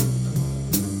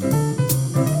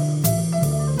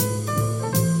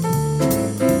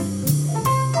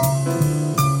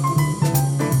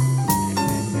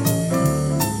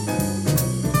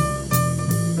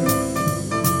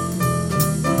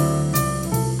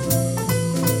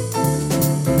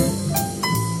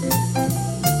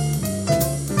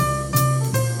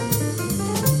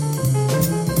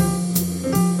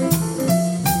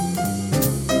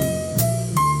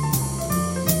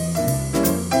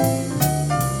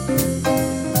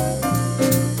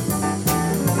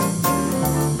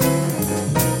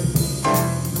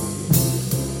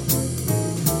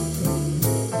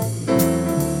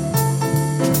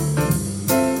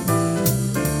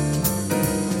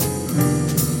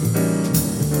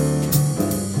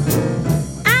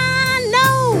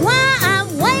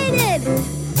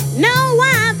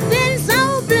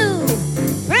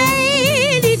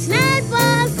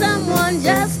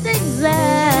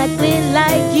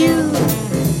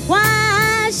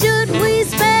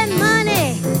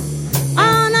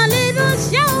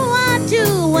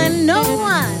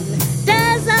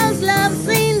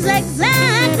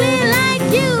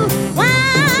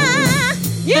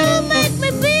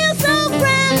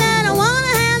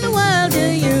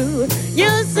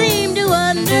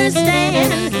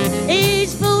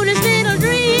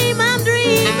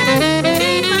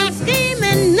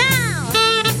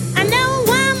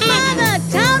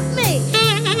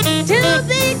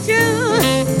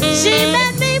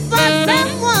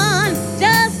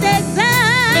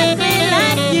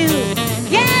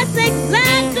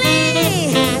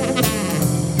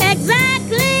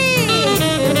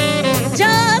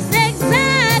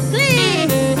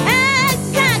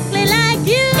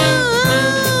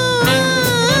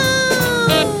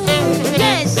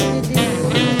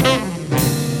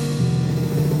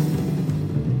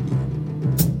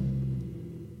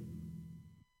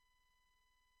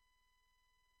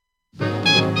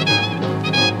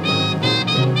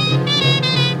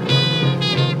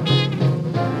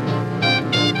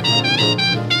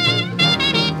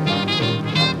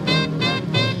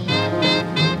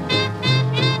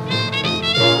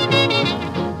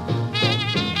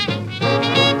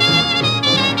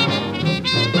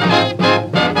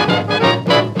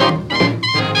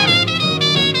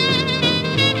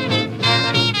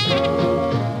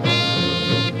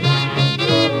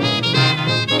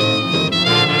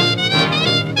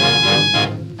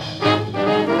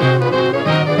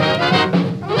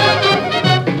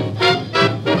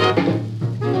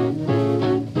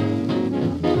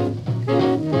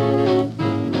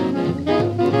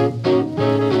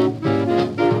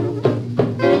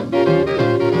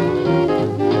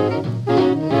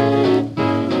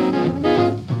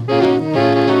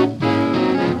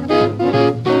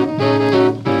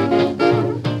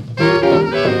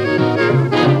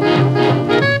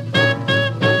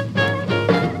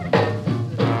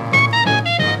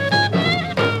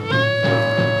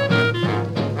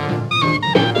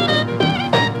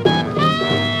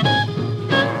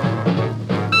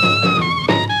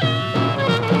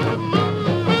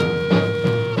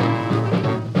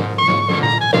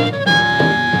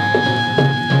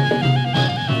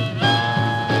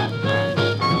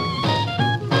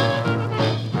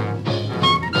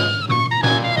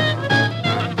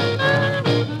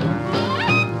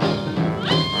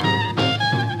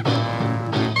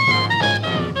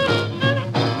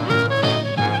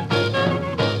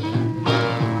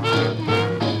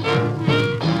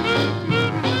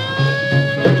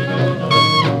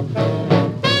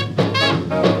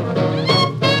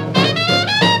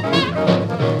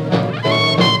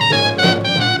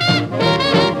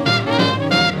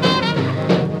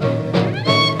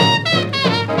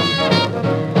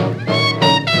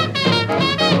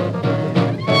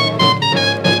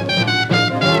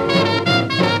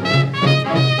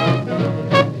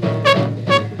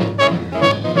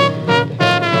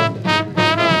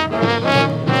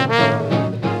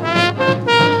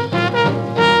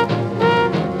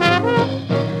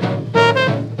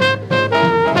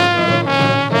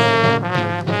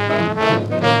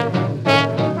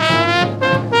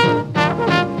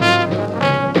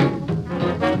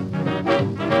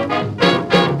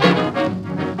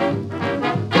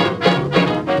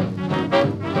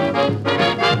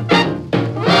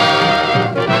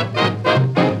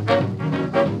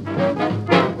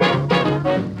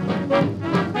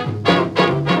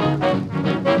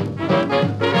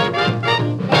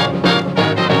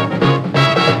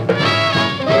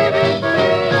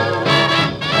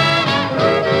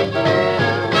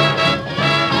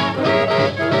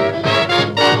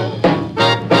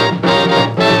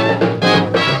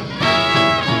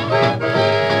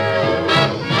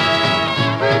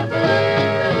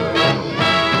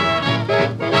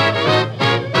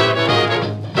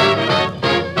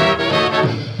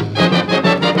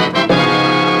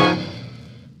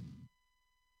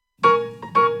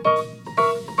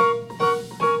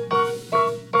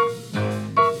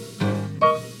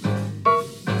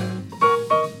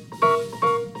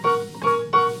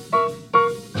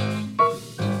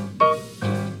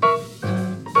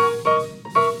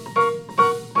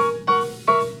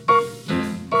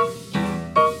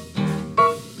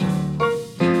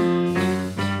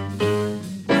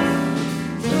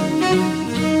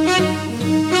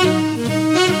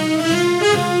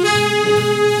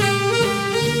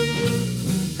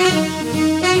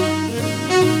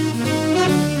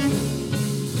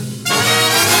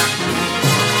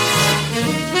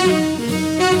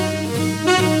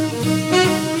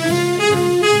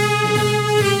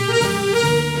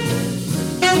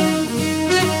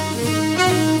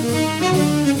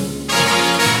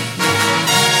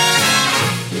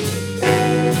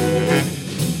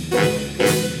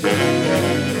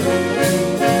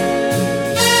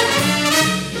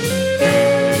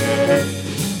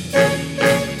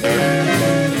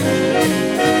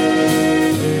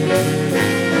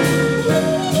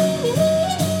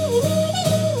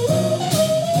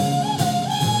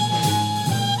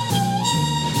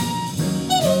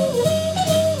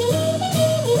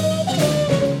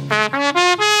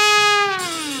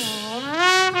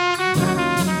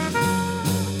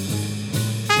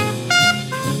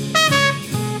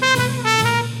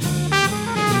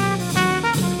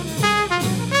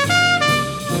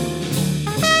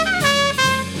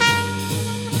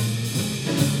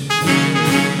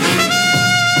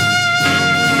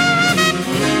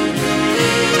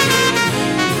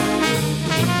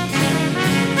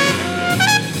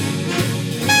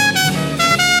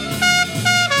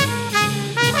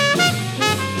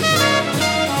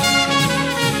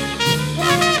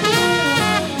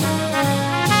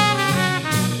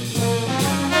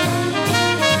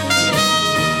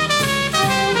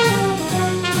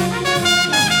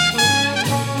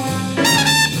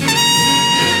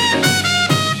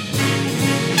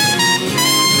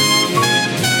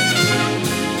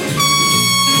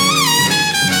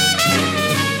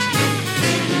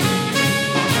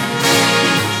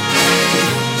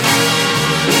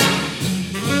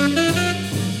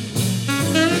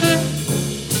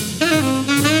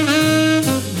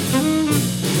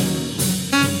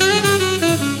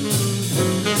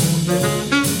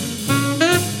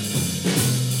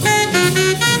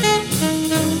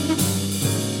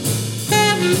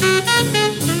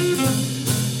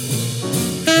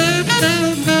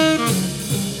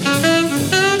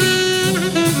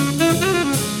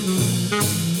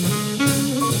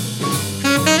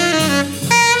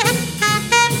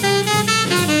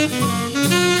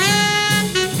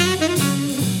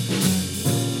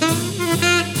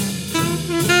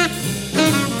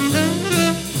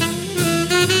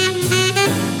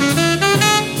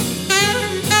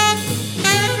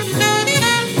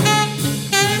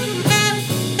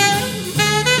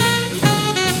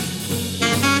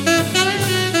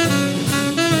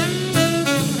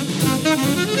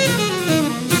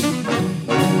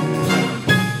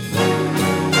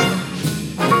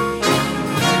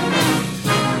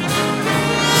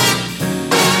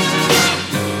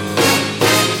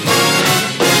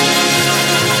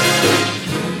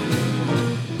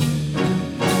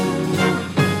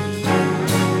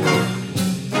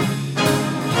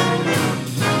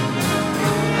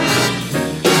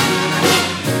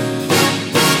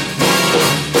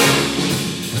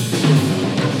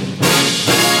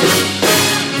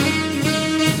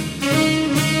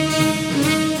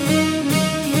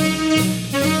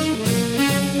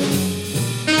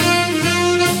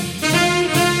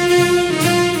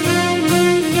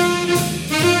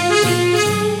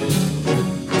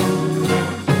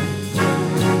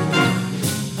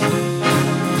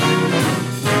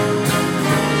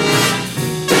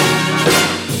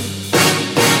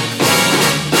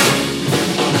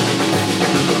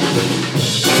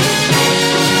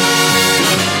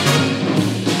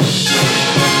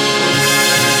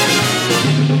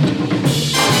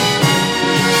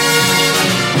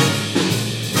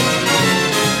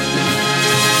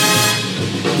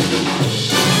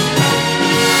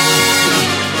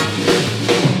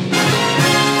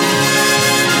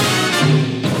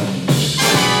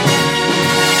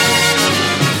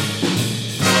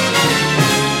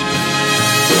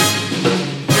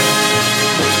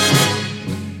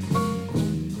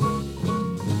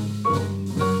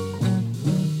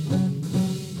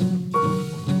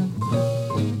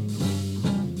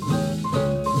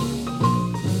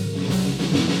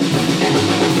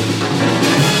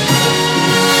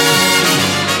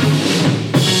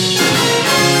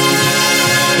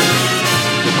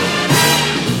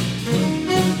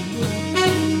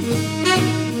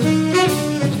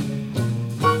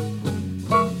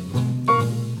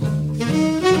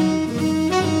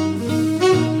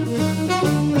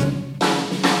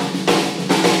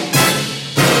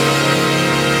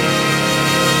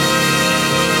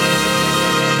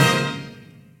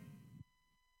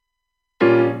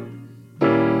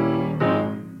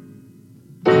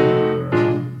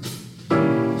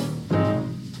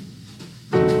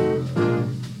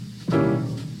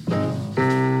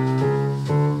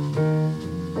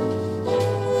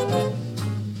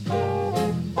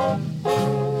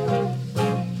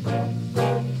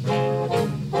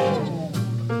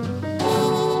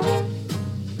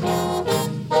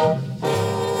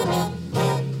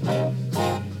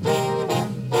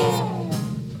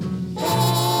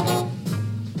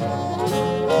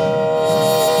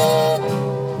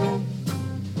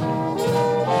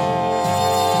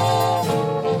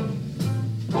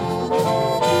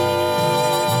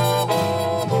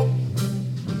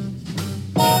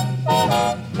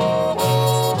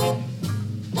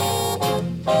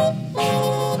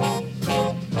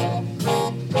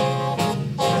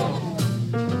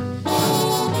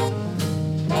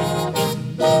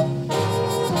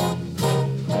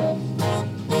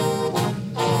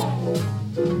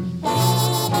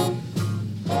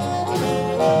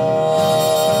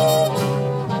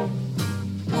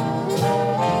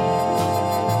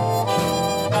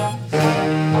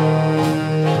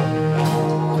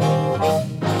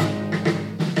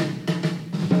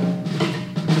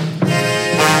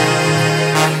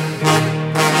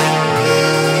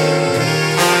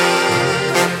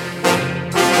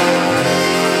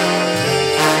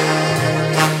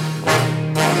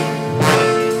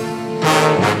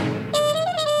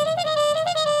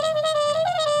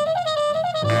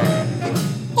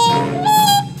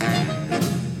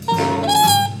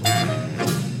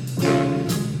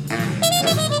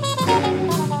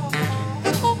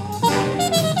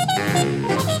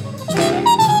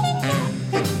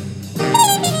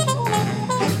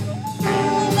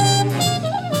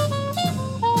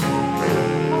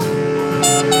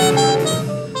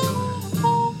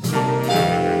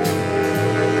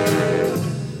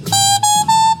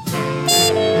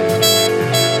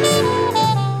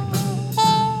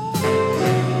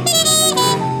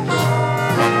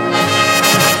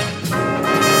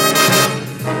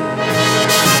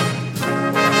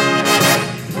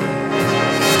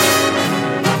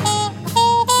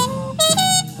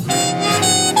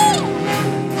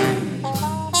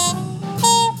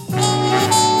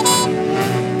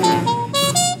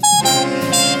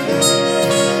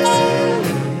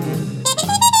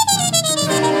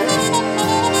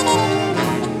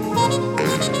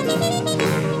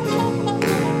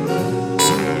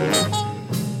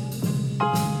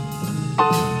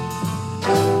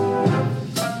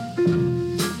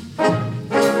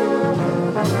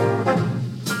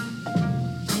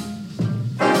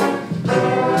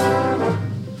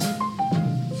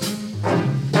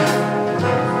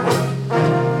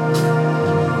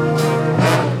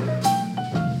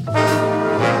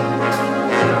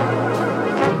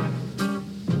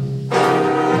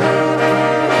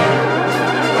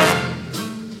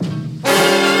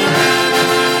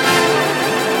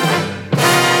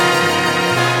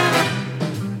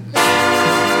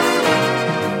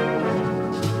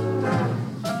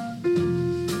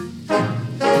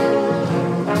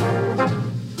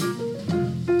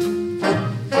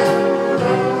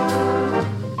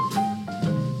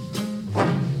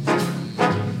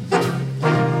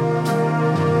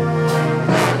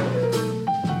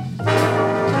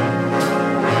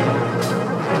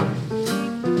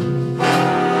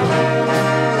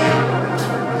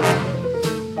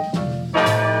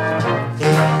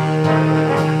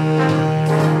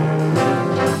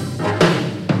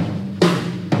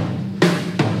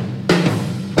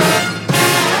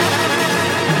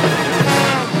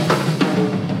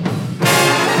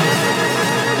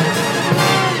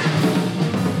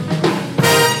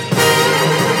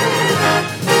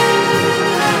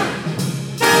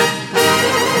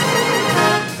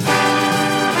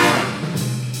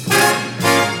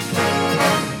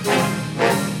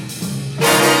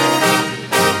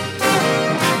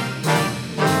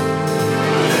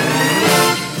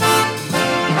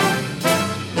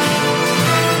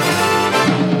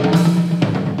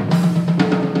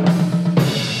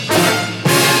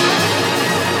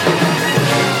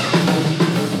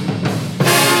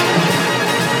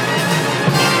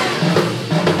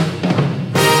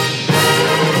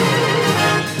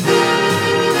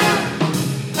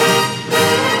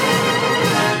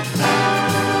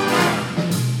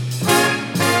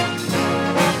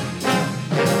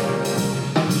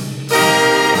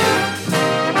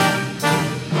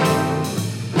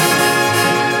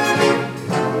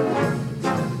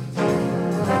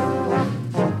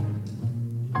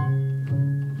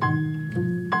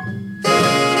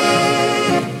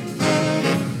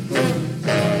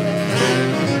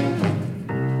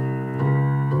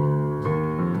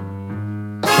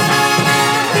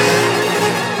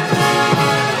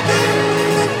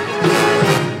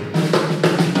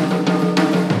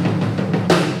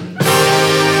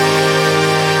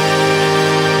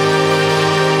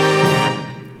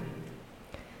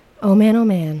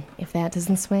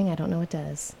 doesn't swing, I don't know what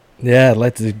does. Yeah, I'd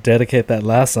like to dedicate that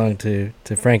last song to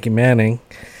Frankie Manning,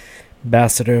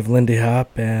 ambassador of Lindy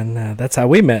Hop, and that's how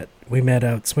we met. We met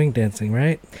out swing dancing,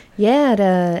 right? Yeah,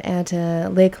 at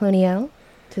Le Colonial,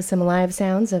 to some live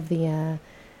sounds of the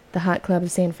Hot Club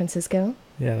of San Francisco.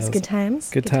 Yeah, it's good times.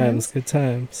 Good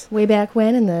times. Way back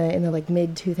when, in the like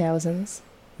mid 2000s.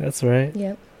 That's right.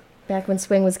 Yep, back when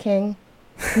swing was king.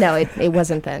 No, it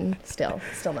wasn't then. Still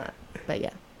not. But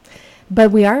yeah.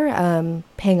 But we are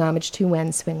paying homage to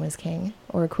when swing was king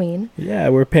or queen. Yeah,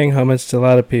 we're paying homage to a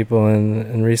lot of people,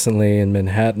 and recently in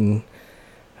Manhattan,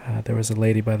 there was a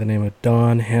lady by the name of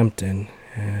Dawn Hampton,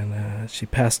 and she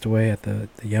passed away at the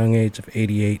young age of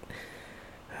 88.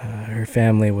 Her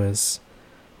family was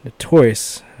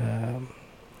notorious.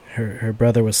 Her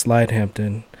brother was Slide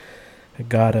Hampton, a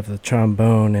god of the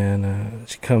trombone, and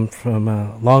she come from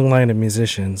a long line of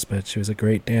musicians, but she was a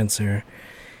great dancer.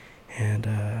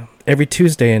 And every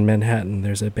Tuesday in Manhattan,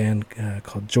 there's a band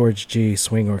called George G.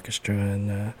 Swing Orchestra,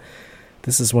 and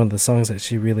this is one of the songs that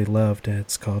she really loved.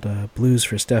 It's called Blues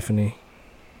for Stephanie.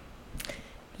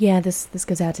 Yeah, this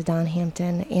goes out to Dawn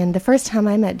Hampton. And the first time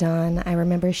I met Dawn, I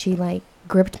remember she like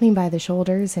gripped me by the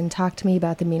shoulders and talked to me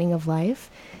about the meaning of life,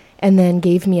 and then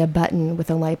gave me a button with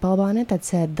a light bulb on it that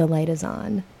said, "The light is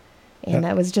on." And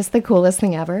that was just the coolest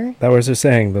thing ever. That was her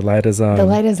saying, "The light is on." The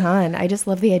light is on. I just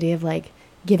love the idea of like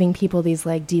giving people these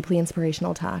like deeply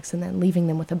inspirational talks and then leaving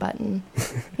them with a button.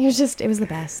 it was the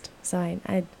best. So I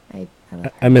love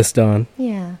that. I miss Dawn.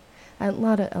 Yeah, a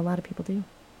lot of people do.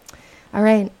 All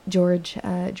right, George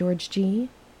G.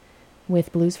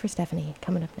 with Blues for Stephanie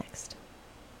coming up next.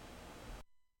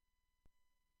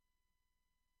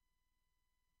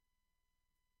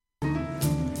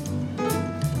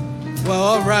 Well,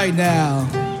 all right now.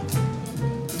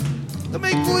 The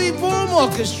Make-Believe Boom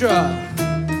Orchestra,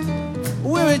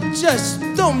 where it just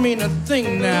don't mean a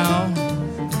thing now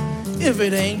if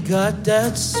it ain't got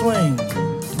that swing.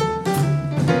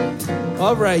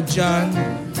 All right, John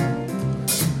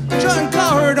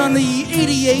Cowherd on the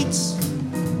 88s,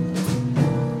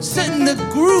 setting the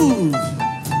groove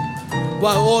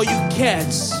while all you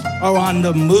cats are on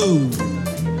the move.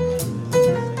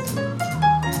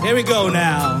 Here we go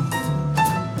now.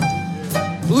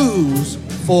 Blues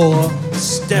for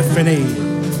Stephanie.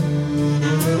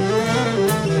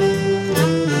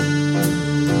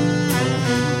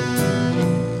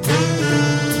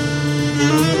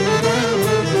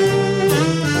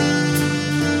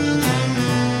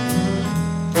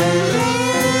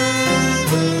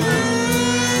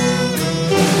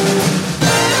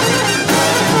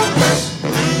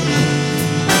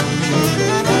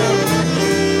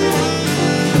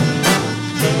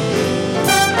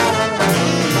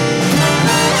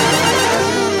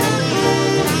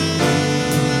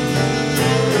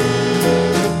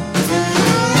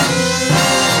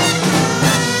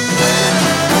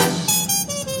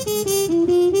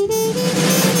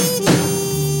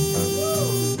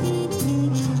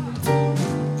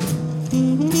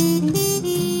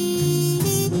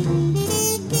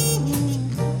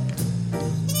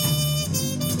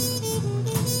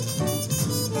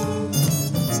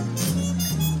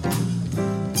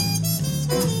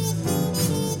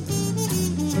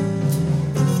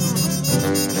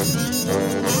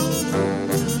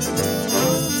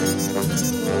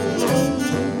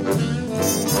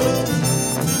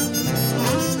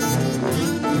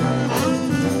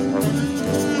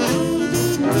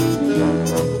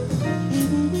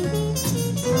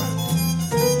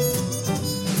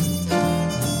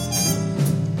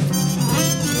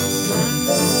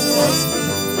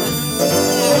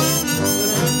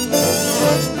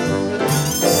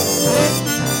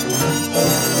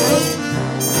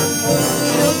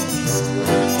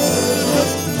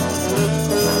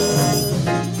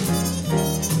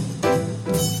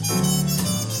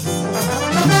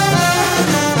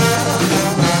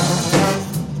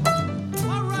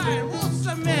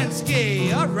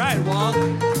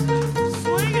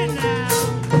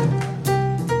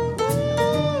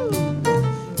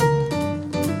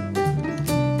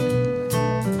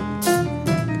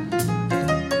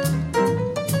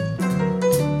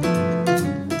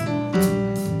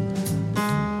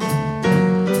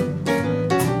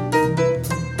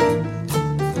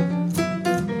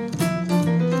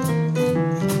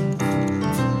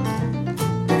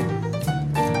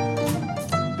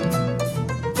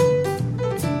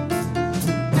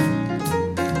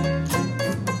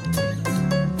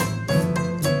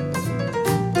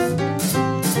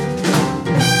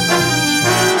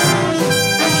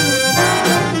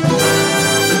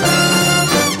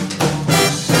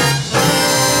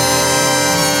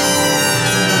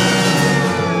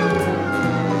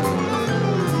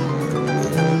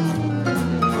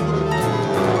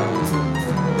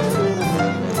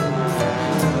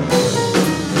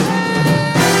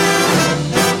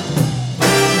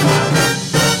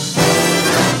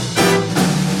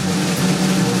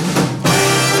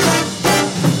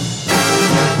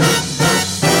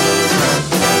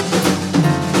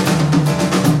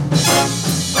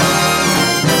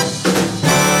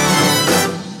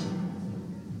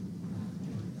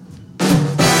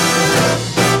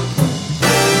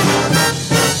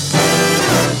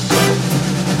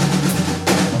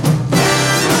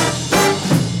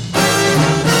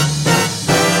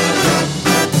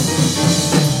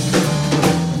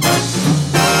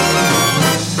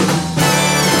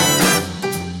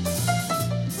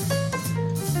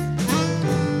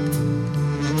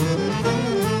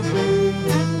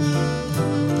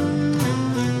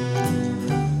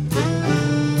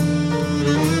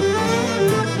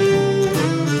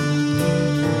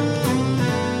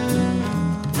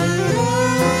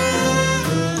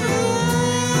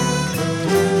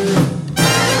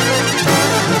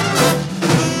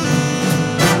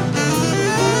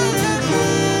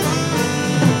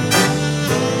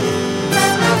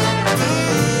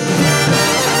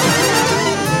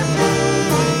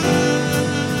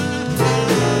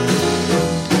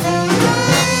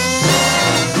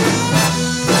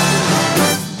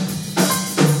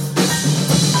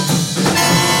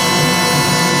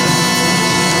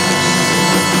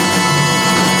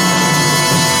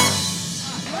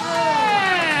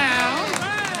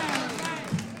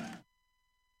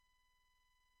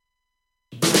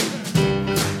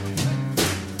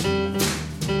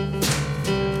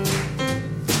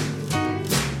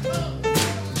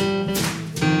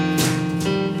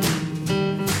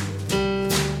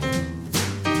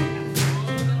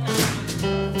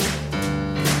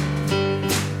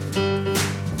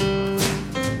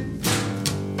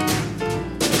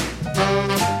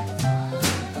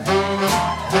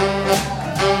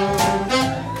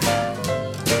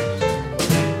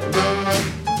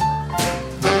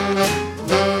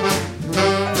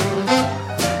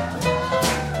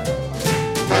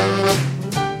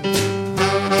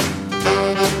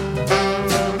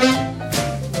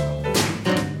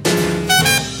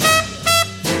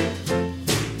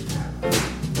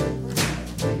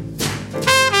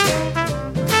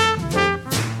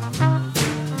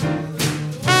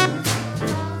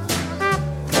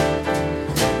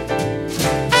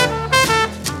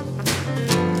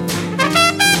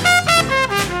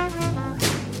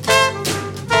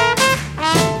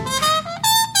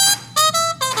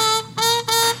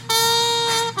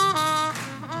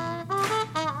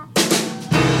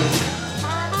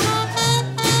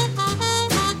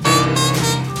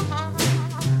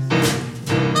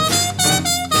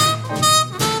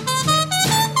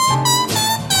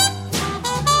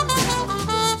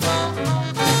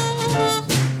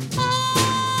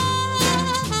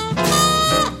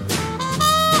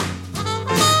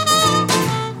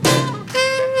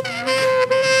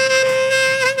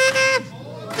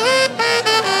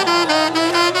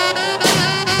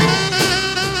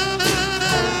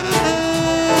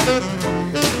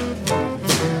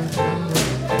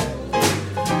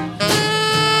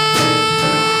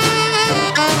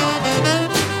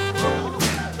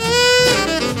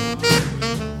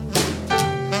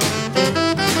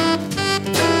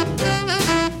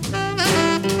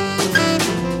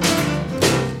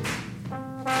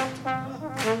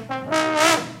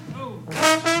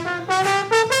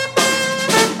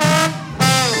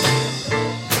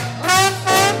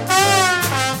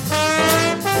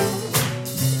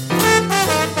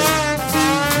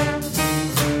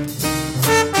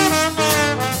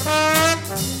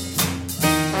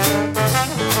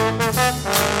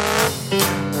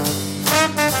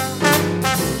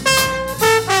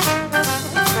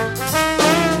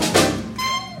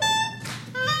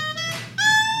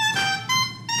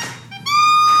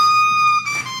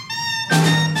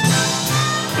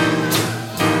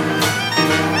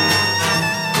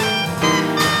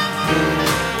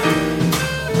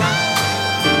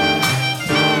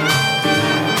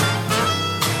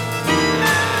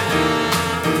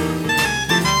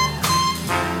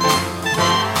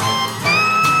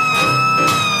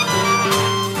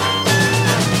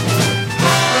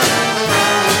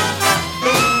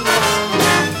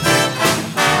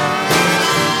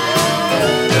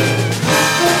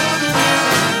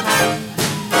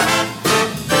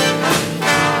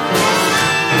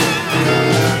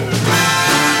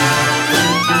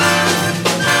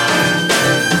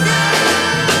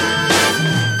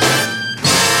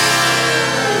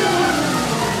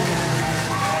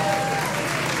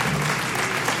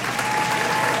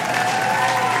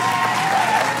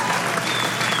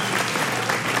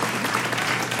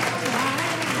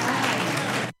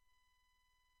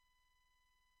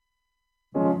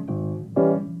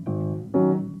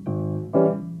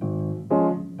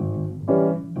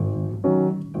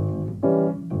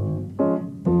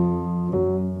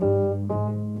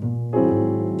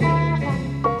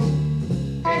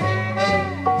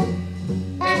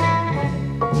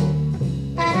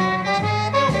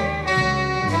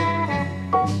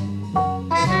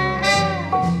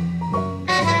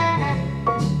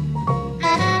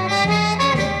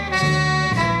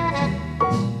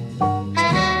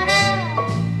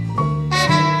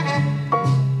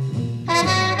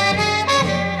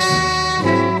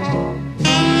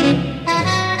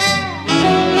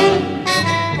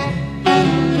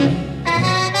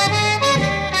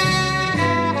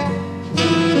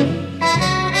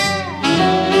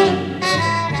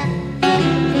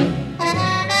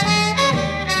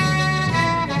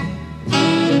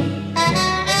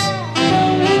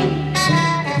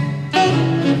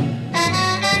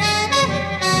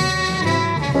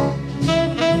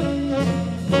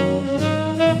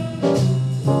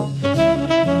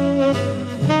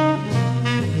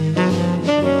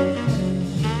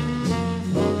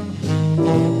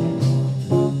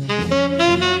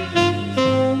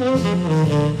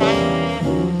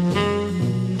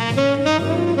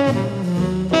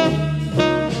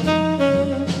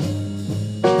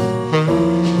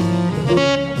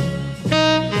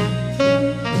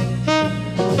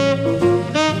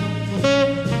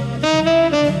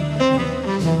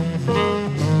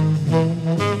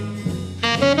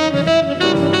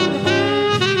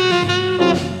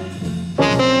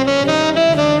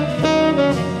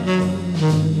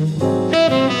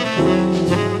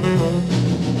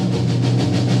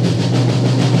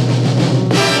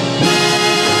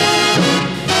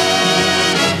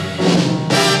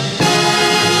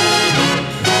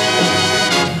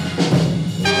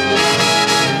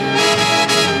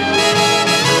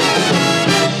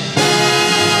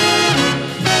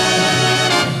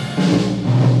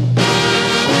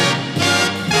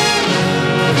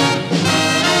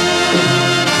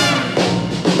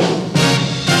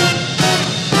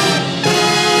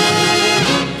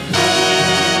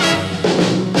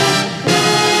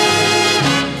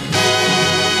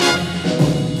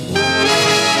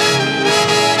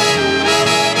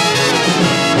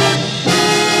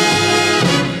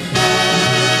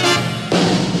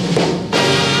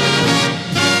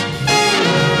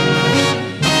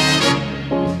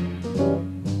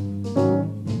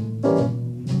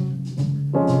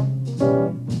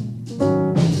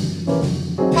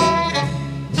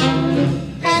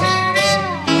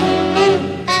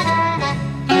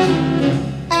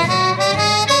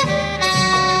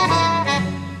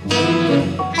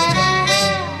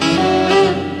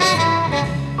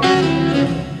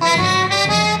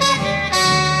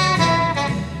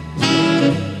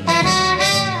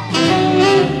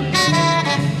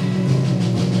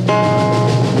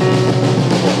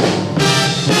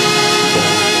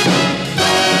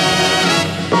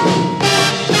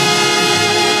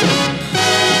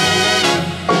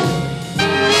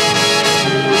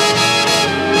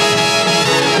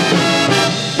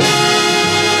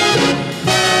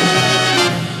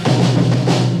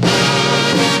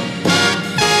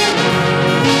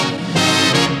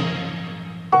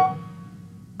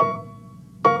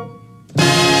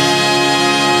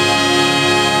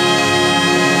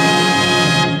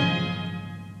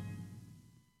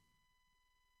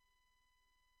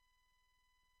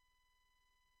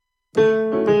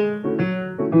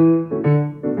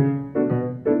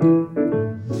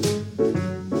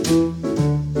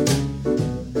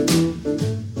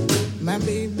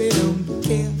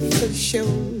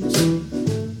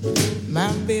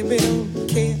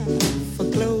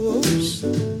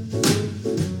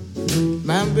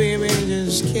 My baby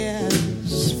just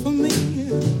cares for me.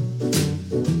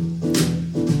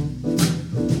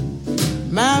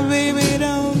 My baby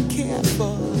don't care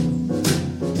for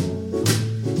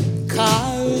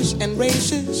cars and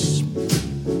races.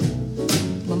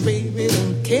 My baby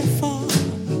don't care for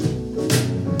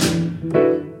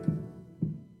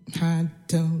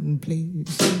high-tone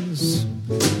places.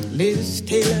 Liz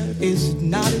Taylor is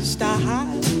not his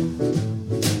style,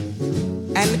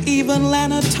 and even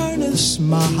Lana Turner's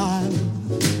smile,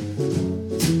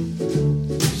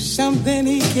 something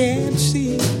he can't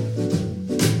see.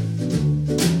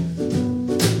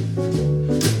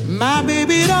 My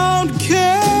baby don't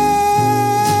care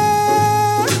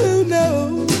who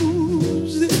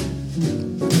knows it.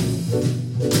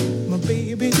 My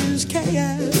baby just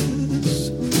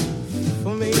cares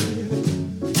for me.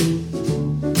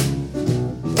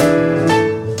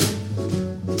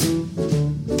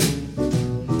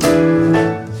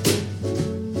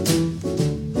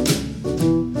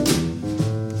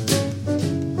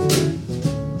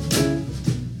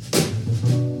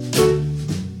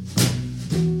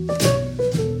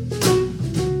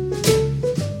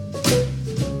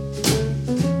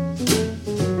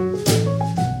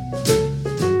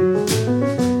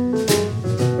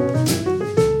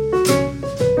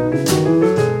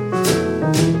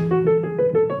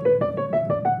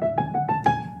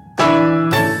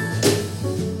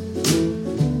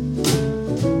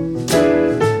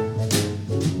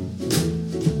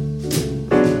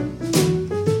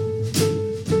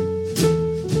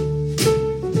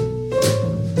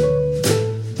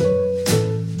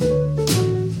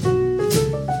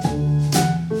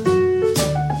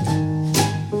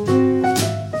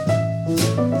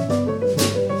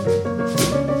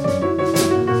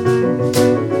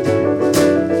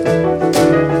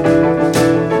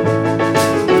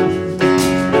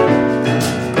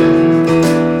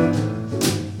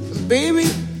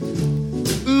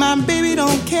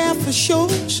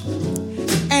 Shows,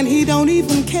 and he don't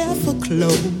even care for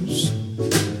clothes.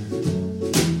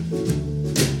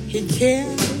 He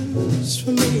cares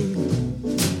for me.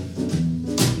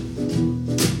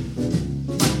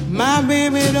 My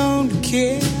baby don't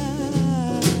care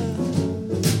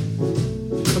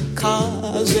for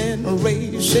cars and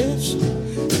races.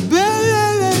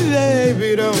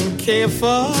 Baby don't care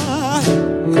for.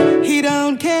 He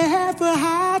don't care for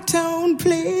high-tone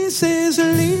places.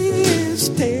 Liz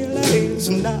Taylor is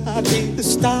not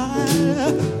his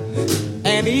style,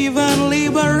 and even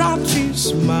Liberace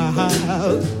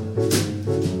smile,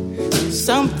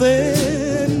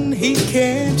 something he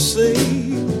can't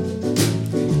see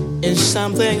is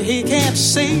something he can't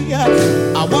see.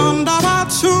 I wonder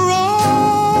what's wrong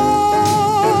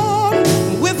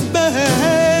with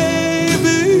baby.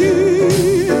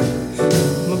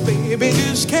 My baby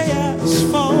just cares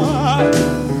for.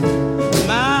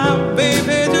 My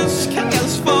baby just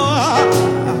cares for.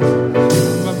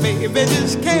 My baby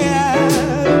just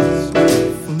cares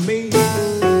for me.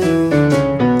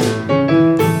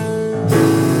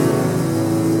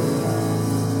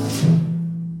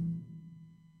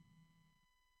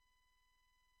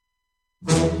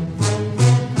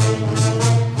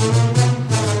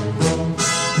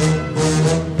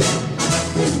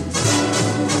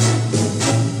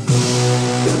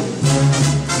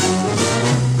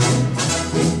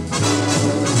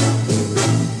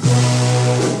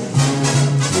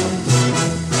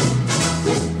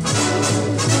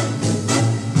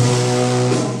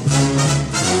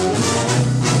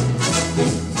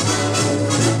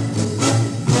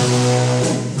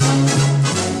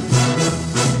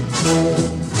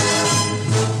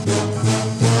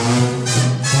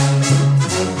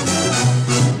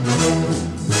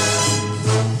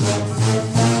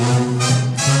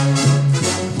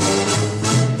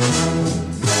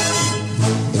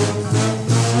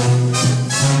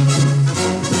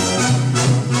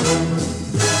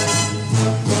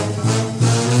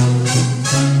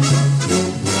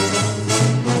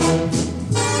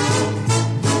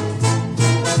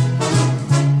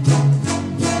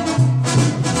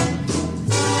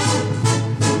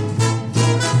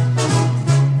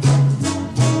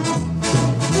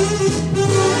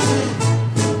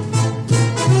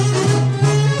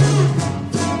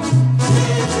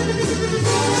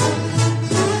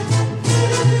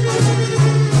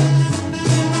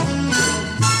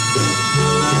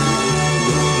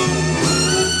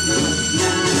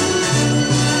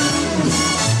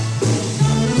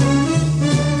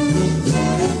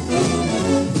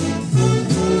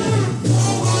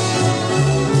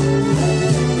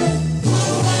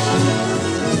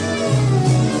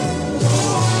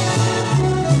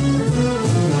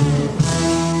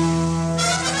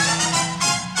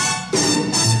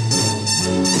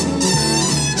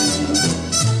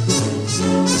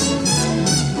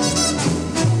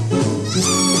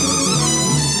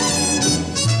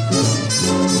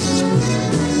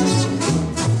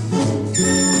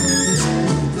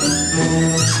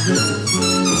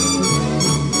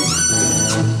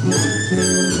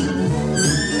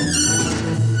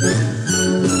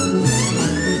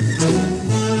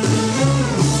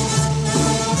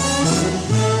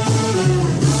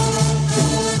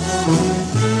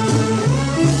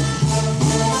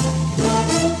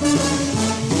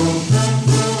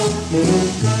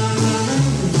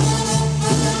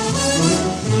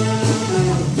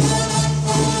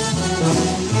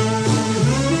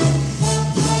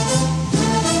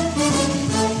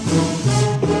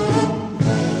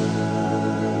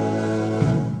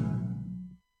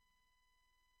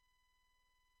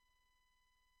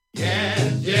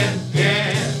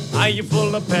 Are you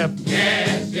full of pep?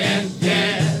 Yes, yes,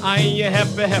 yes. Are you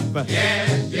happy, happy?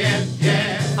 Yes, yes,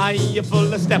 yes. Are you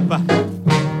full of stepper?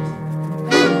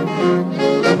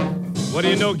 What do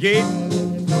you know, Gate?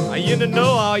 Are you in the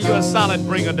know or are you a solid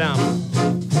bringer down?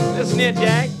 Listen here,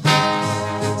 Jack.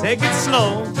 Take it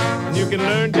slow and you can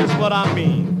learn just what I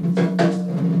mean.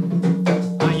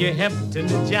 Are you hep to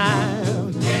the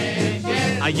jive? Yes,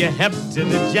 yes. Are you hep to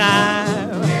the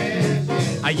jive?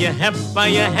 Are you hep, are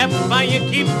you hep, are you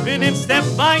keeping in step?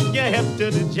 Are you hep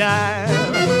to the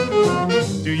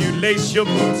jive? Do you lace your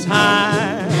boots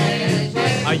high?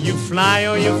 Are you fly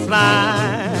or you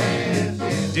fly?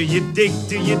 Do you dig,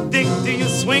 do you dig, do you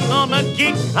swing on a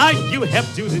gig? Are you hep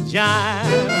to the jive?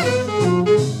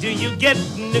 Do you get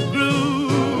in the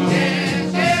groove?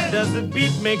 Does the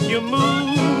beat make you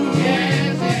move?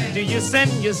 Do you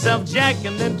send yourself jack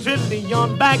and then trilly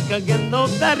on back again? Know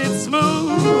that it's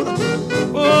smooth.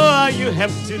 Oh, are you hep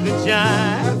to the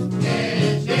jive?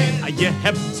 Yes, yes. Are you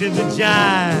hep to the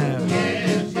jive?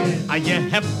 Yes, yes. Are you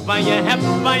hep, are you hep,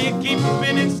 are you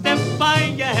keeping in step? Are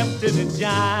you hep to the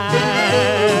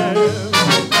jive?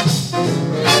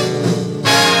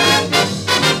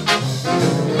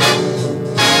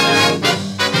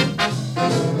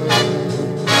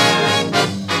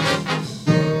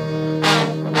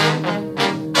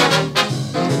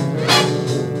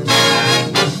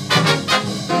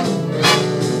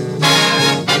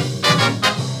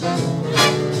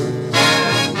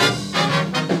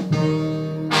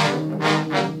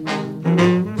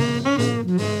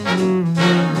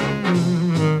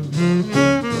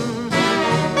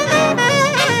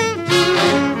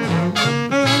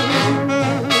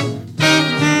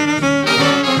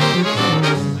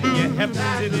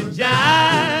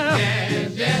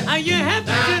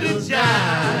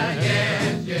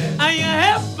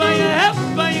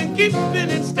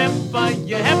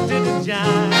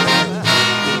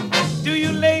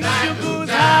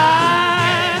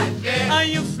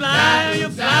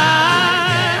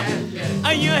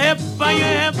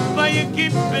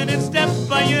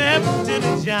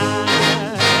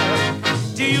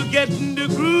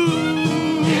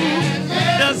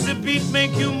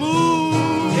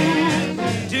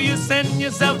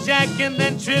 And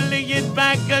then trilling it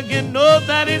back again, know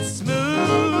that it's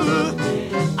smooth.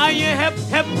 Are you hep,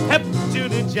 hep, hep to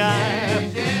the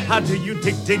jive? How do you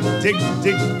tick, tick, tick,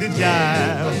 tick the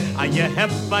jive? Are you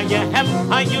hep, are you hep,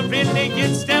 are you really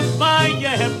in step? Are you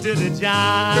hep to the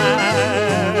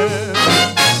jive?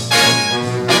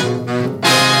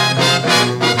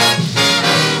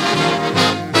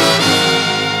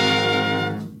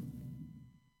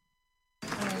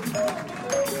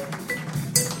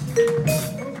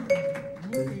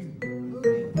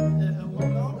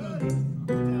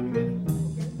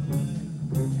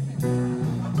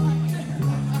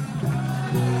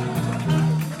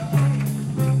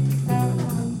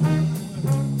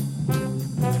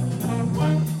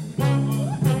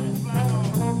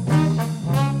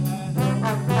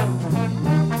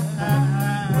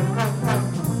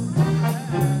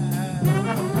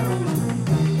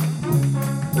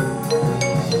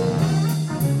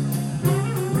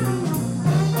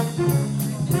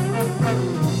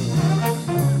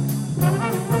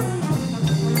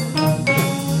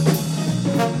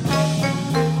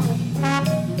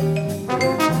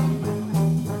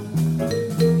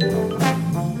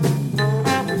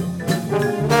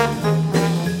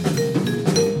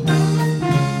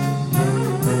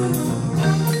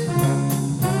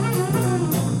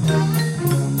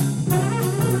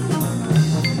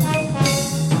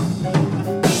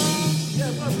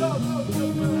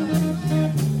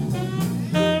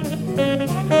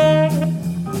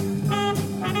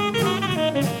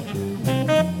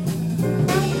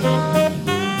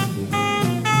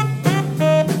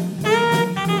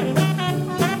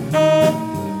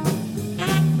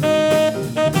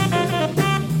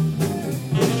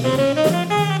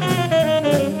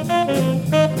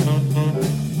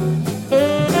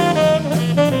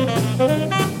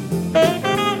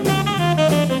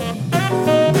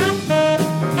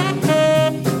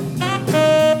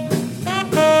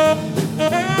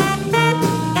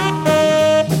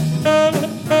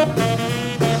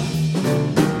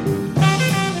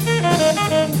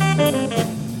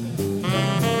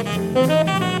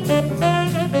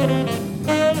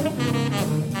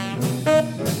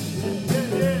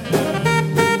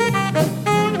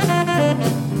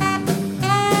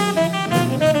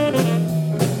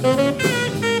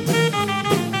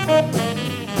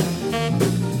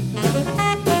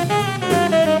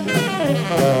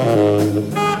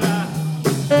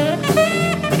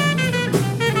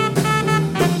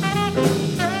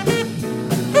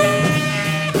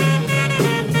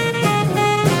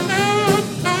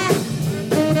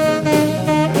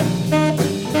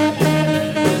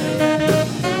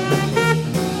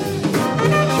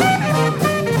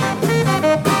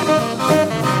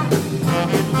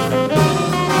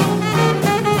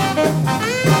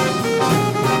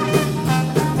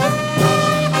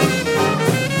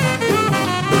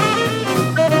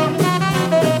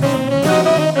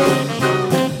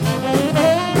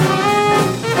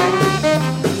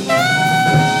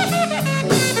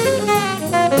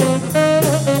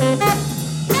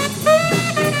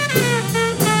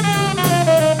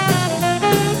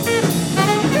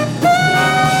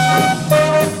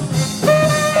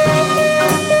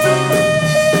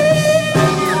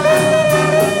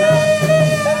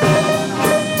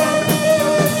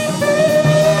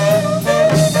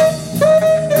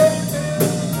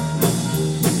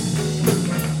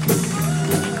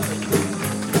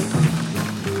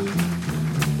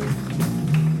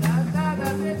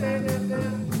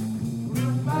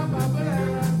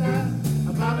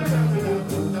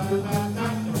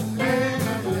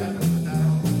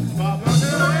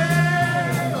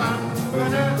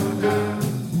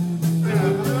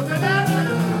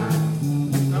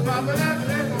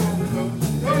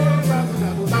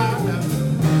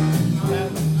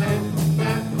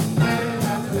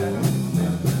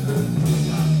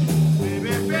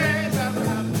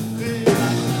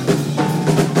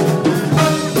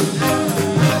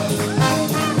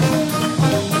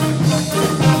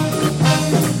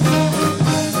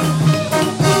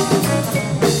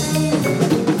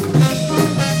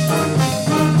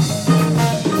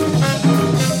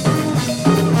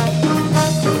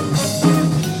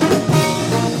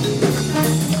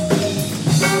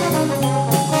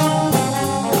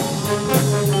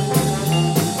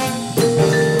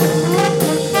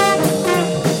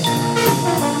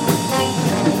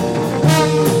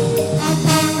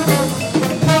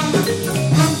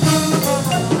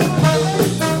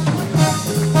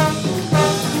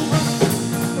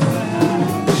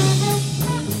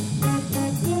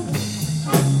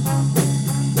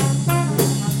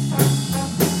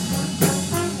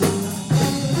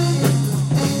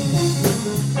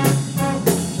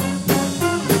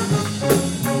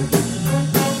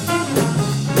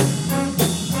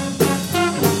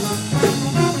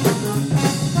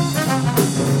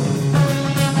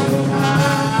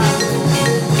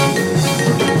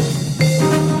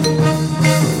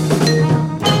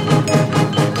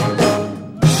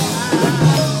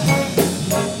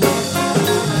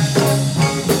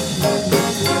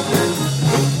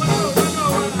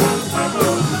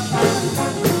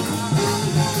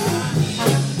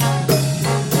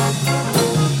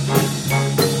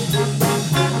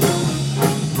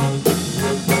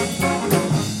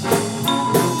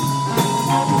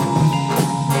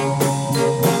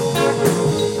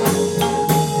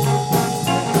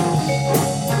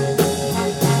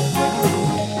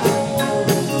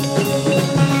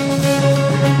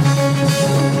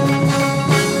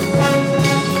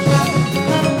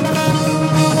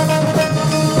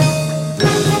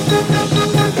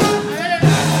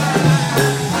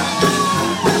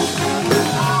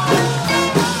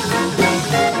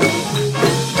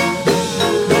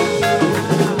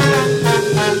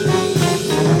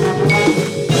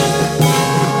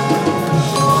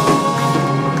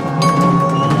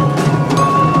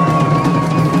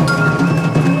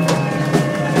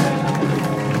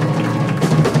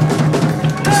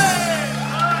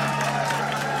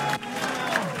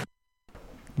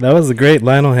 That was the great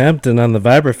Lionel Hampton on the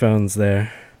vibraphones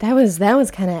there. That was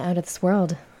kind of out of this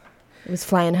world. It was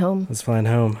flying home. It was flying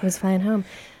home. It was flying home.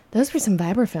 Those were some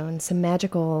vibraphones, some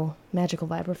magical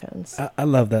vibraphones. I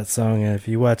love that song. And if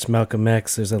you watch Malcolm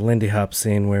X, there's a Lindy Hop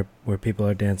scene where people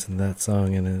are dancing to that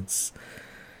song, and it's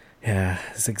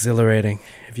exhilarating.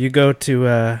 If you go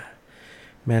to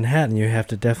Manhattan, you have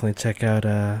to definitely check out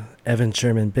Evan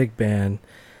Sherman Big Band.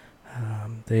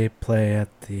 They play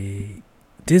at the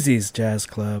Dizzy's Jazz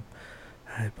Club,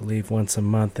 I believe, once a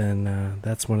month, and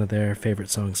that's one of their favorite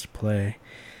songs to play.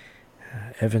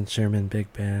 Evan Sherman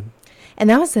Big Band. And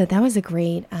that was a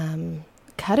great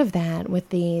cut of that with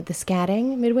the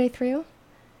scatting midway through.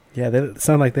 Yeah, they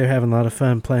sound like they're having a lot of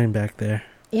fun playing back there.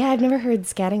 Yeah, I've never heard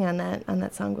scatting on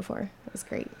that song before. It was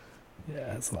great.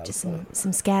 Yeah, it's a lot Just of fun.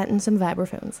 some scat and some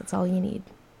vibraphones. That's all you need.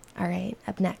 All right,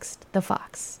 up next, The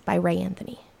Fox by Ray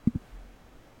Anthony.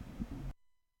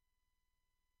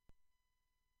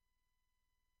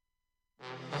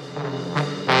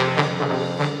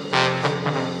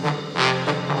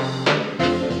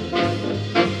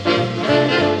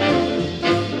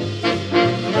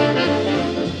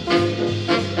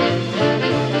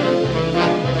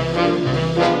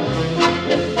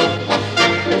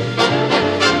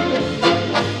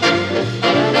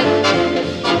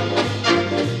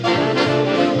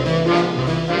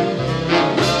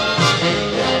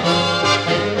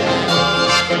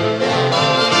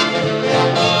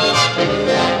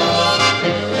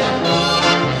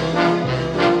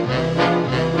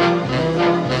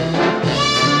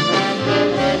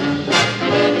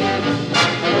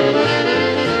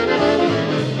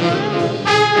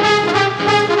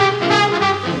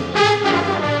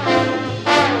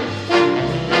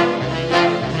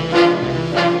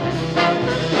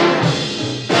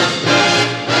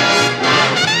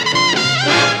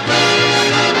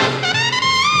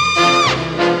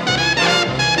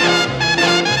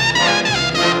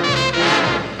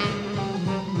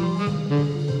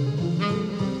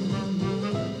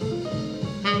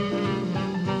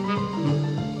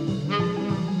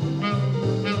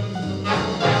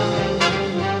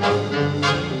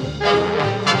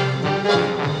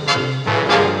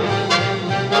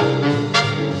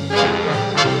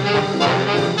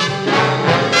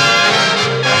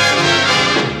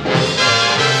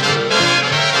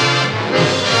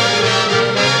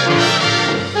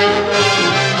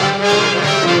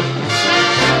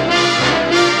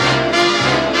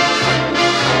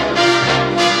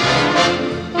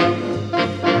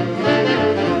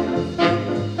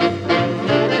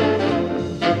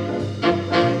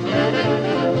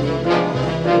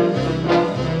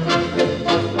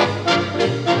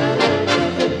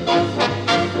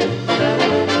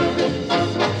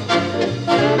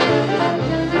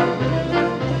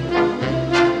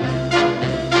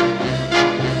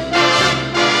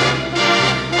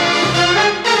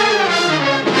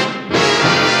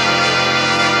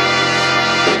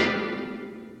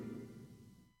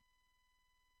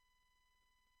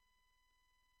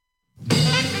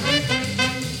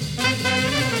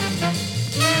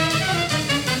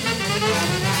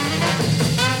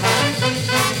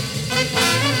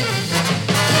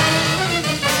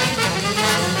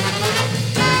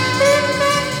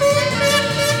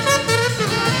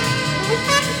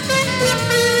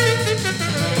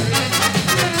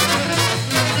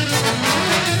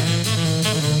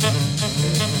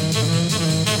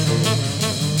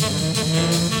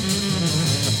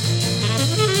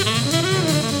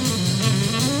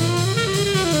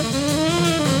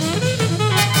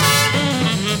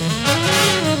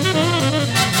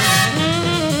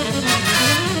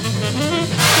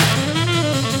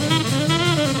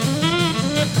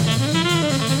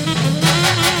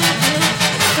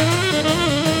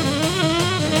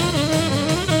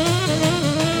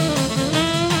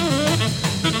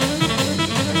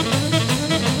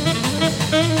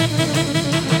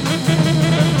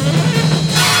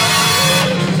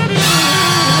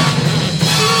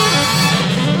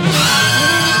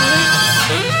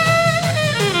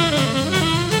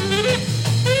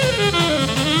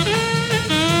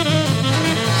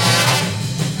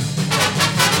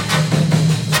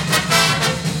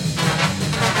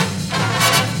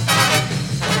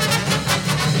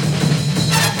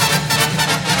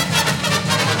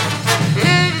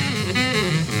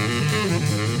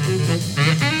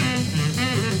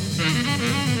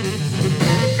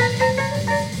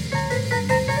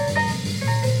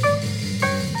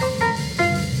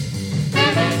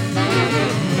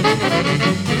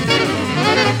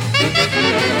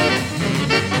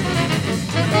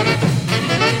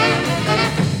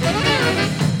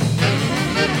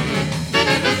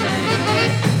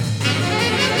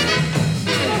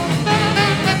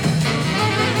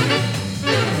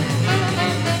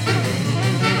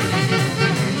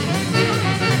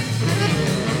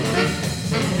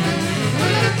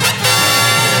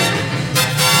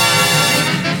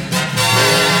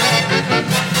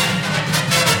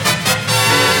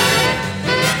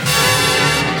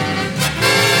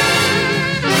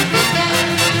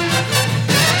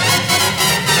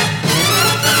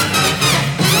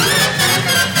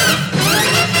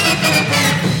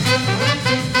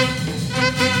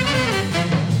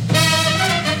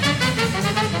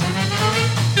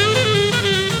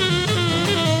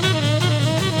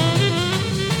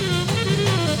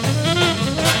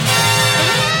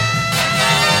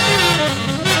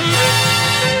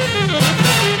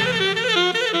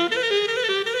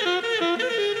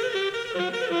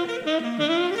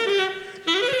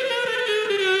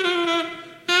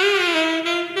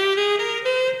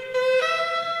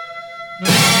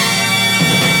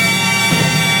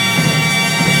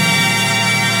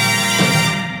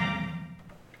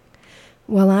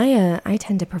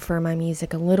 to prefer my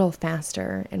music a little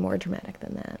faster and more dramatic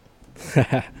than that.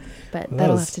 But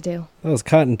that'll have to do. That was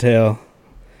Cottontail.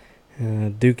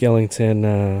 Duke Ellington.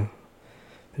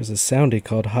 There's a soundie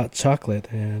called Hot Chocolate,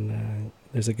 and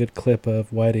there's a good clip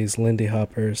of Whitey's Lindy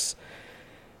Hoppers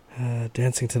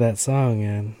dancing to that song,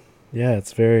 and yeah,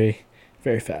 it's very,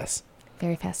 very fast.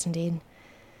 Very fast indeed.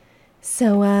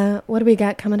 So what do we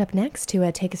got coming up next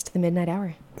to take us to the midnight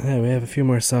hour? Yeah, we have a few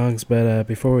more songs, but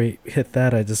before we hit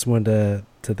that, I just wanted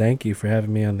to thank you for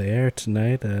having me on the air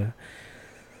tonight.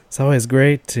 It's always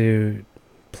great to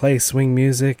play swing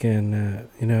music, and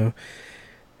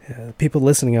people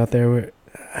listening out there,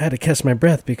 I had to catch my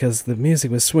breath because the music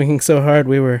was swinging so hard.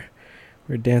 We were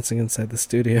dancing inside the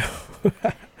studio.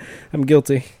 I'm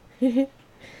guilty.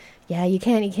 Yeah, you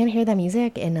can't hear that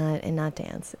music and not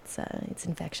dance. It's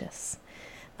infectious.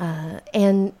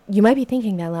 And you might be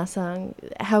thinking that last song,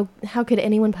 how could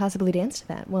anyone possibly dance to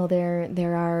that? Well,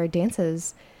 there are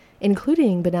dances,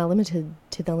 including but not limited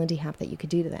to the Lindy Hop, that you could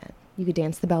do to that. You could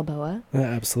dance the Balboa.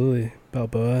 Absolutely.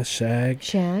 Balboa, Shag.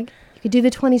 You could do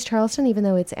the 20s Charleston, even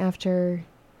though it's after,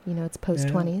 it's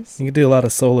post-20s. You could do a lot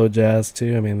of solo jazz,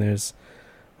 too. I mean, there's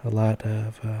a lot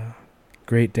of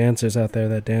great dancers out there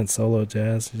that dance solo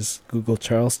jazz. Just Google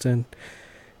Charleston.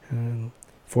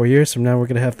 4 years from now, we're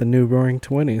going to have the new Roaring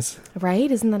 20s.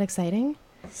 Right? Isn't that exciting?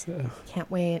 So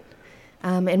can't wait.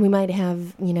 And we might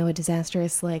have, a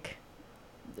disastrous,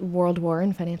 world war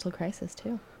and financial crisis,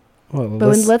 too. Well,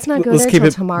 but let's not go there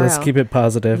till tomorrow. Let's keep it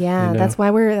positive. Yeah, that's why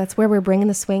we're bringing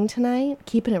the swing tonight.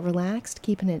 Keeping it relaxed,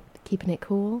 keeping it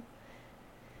cool,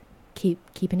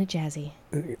 keeping it jazzy.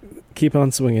 Keep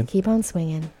on swinging. Keep on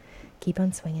swinging. Keep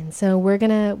on swinging. So we're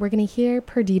gonna hear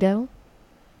Perdido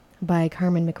by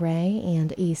Carmen McRae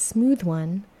and A Smooth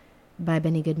One by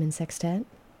Benny Goodman Sextet,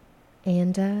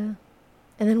 and then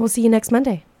we'll see you next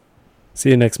Monday.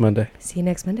 See you next Monday.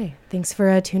 Thanks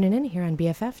for tuning in here on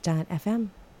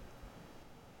BFF.FM.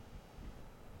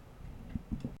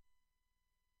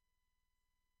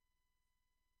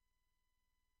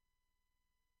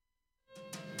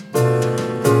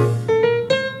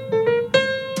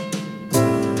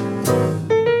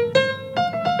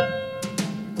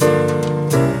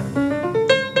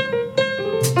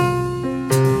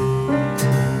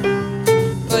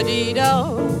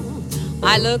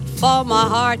 I looked for my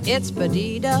heart, it's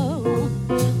Perdido.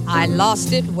 I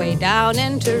lost it way down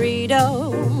in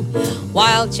Torito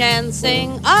while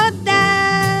chancing a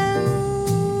dance,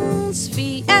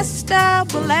 fiesta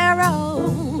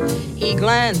bolero. He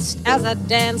glanced as I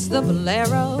danced the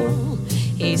bolero.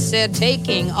 He said,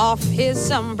 taking off his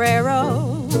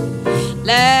sombrero,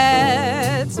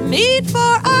 let's meet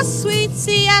for a sweet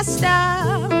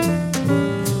siesta.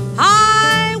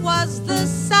 I was the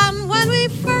sun when we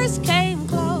first came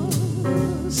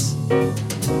close.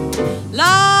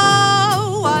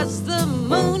 Love was the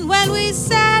moon when we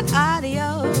said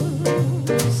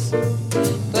adios.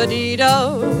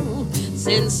 Perdido,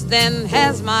 since then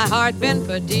has my heart been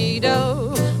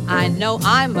perdido. I know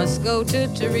I must go to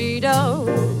Torito,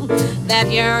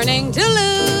 that yearning to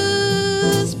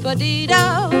lose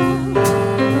Perdido.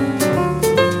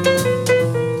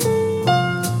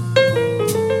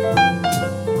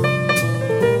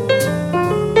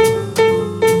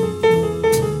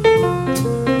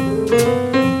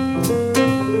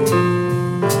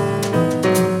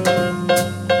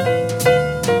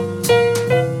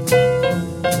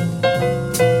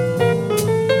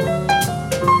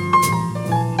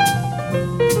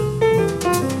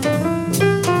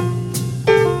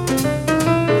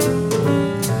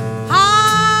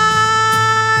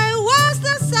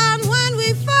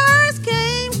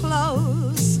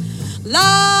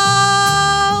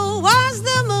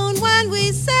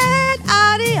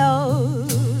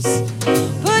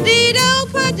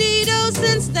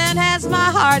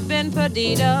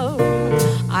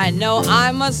 I know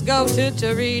I must go to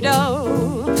Torito,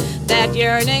 that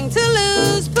yearning to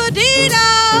lose Perdido,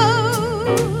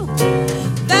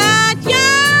 that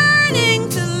yearning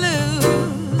to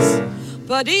lose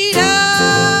Perdido.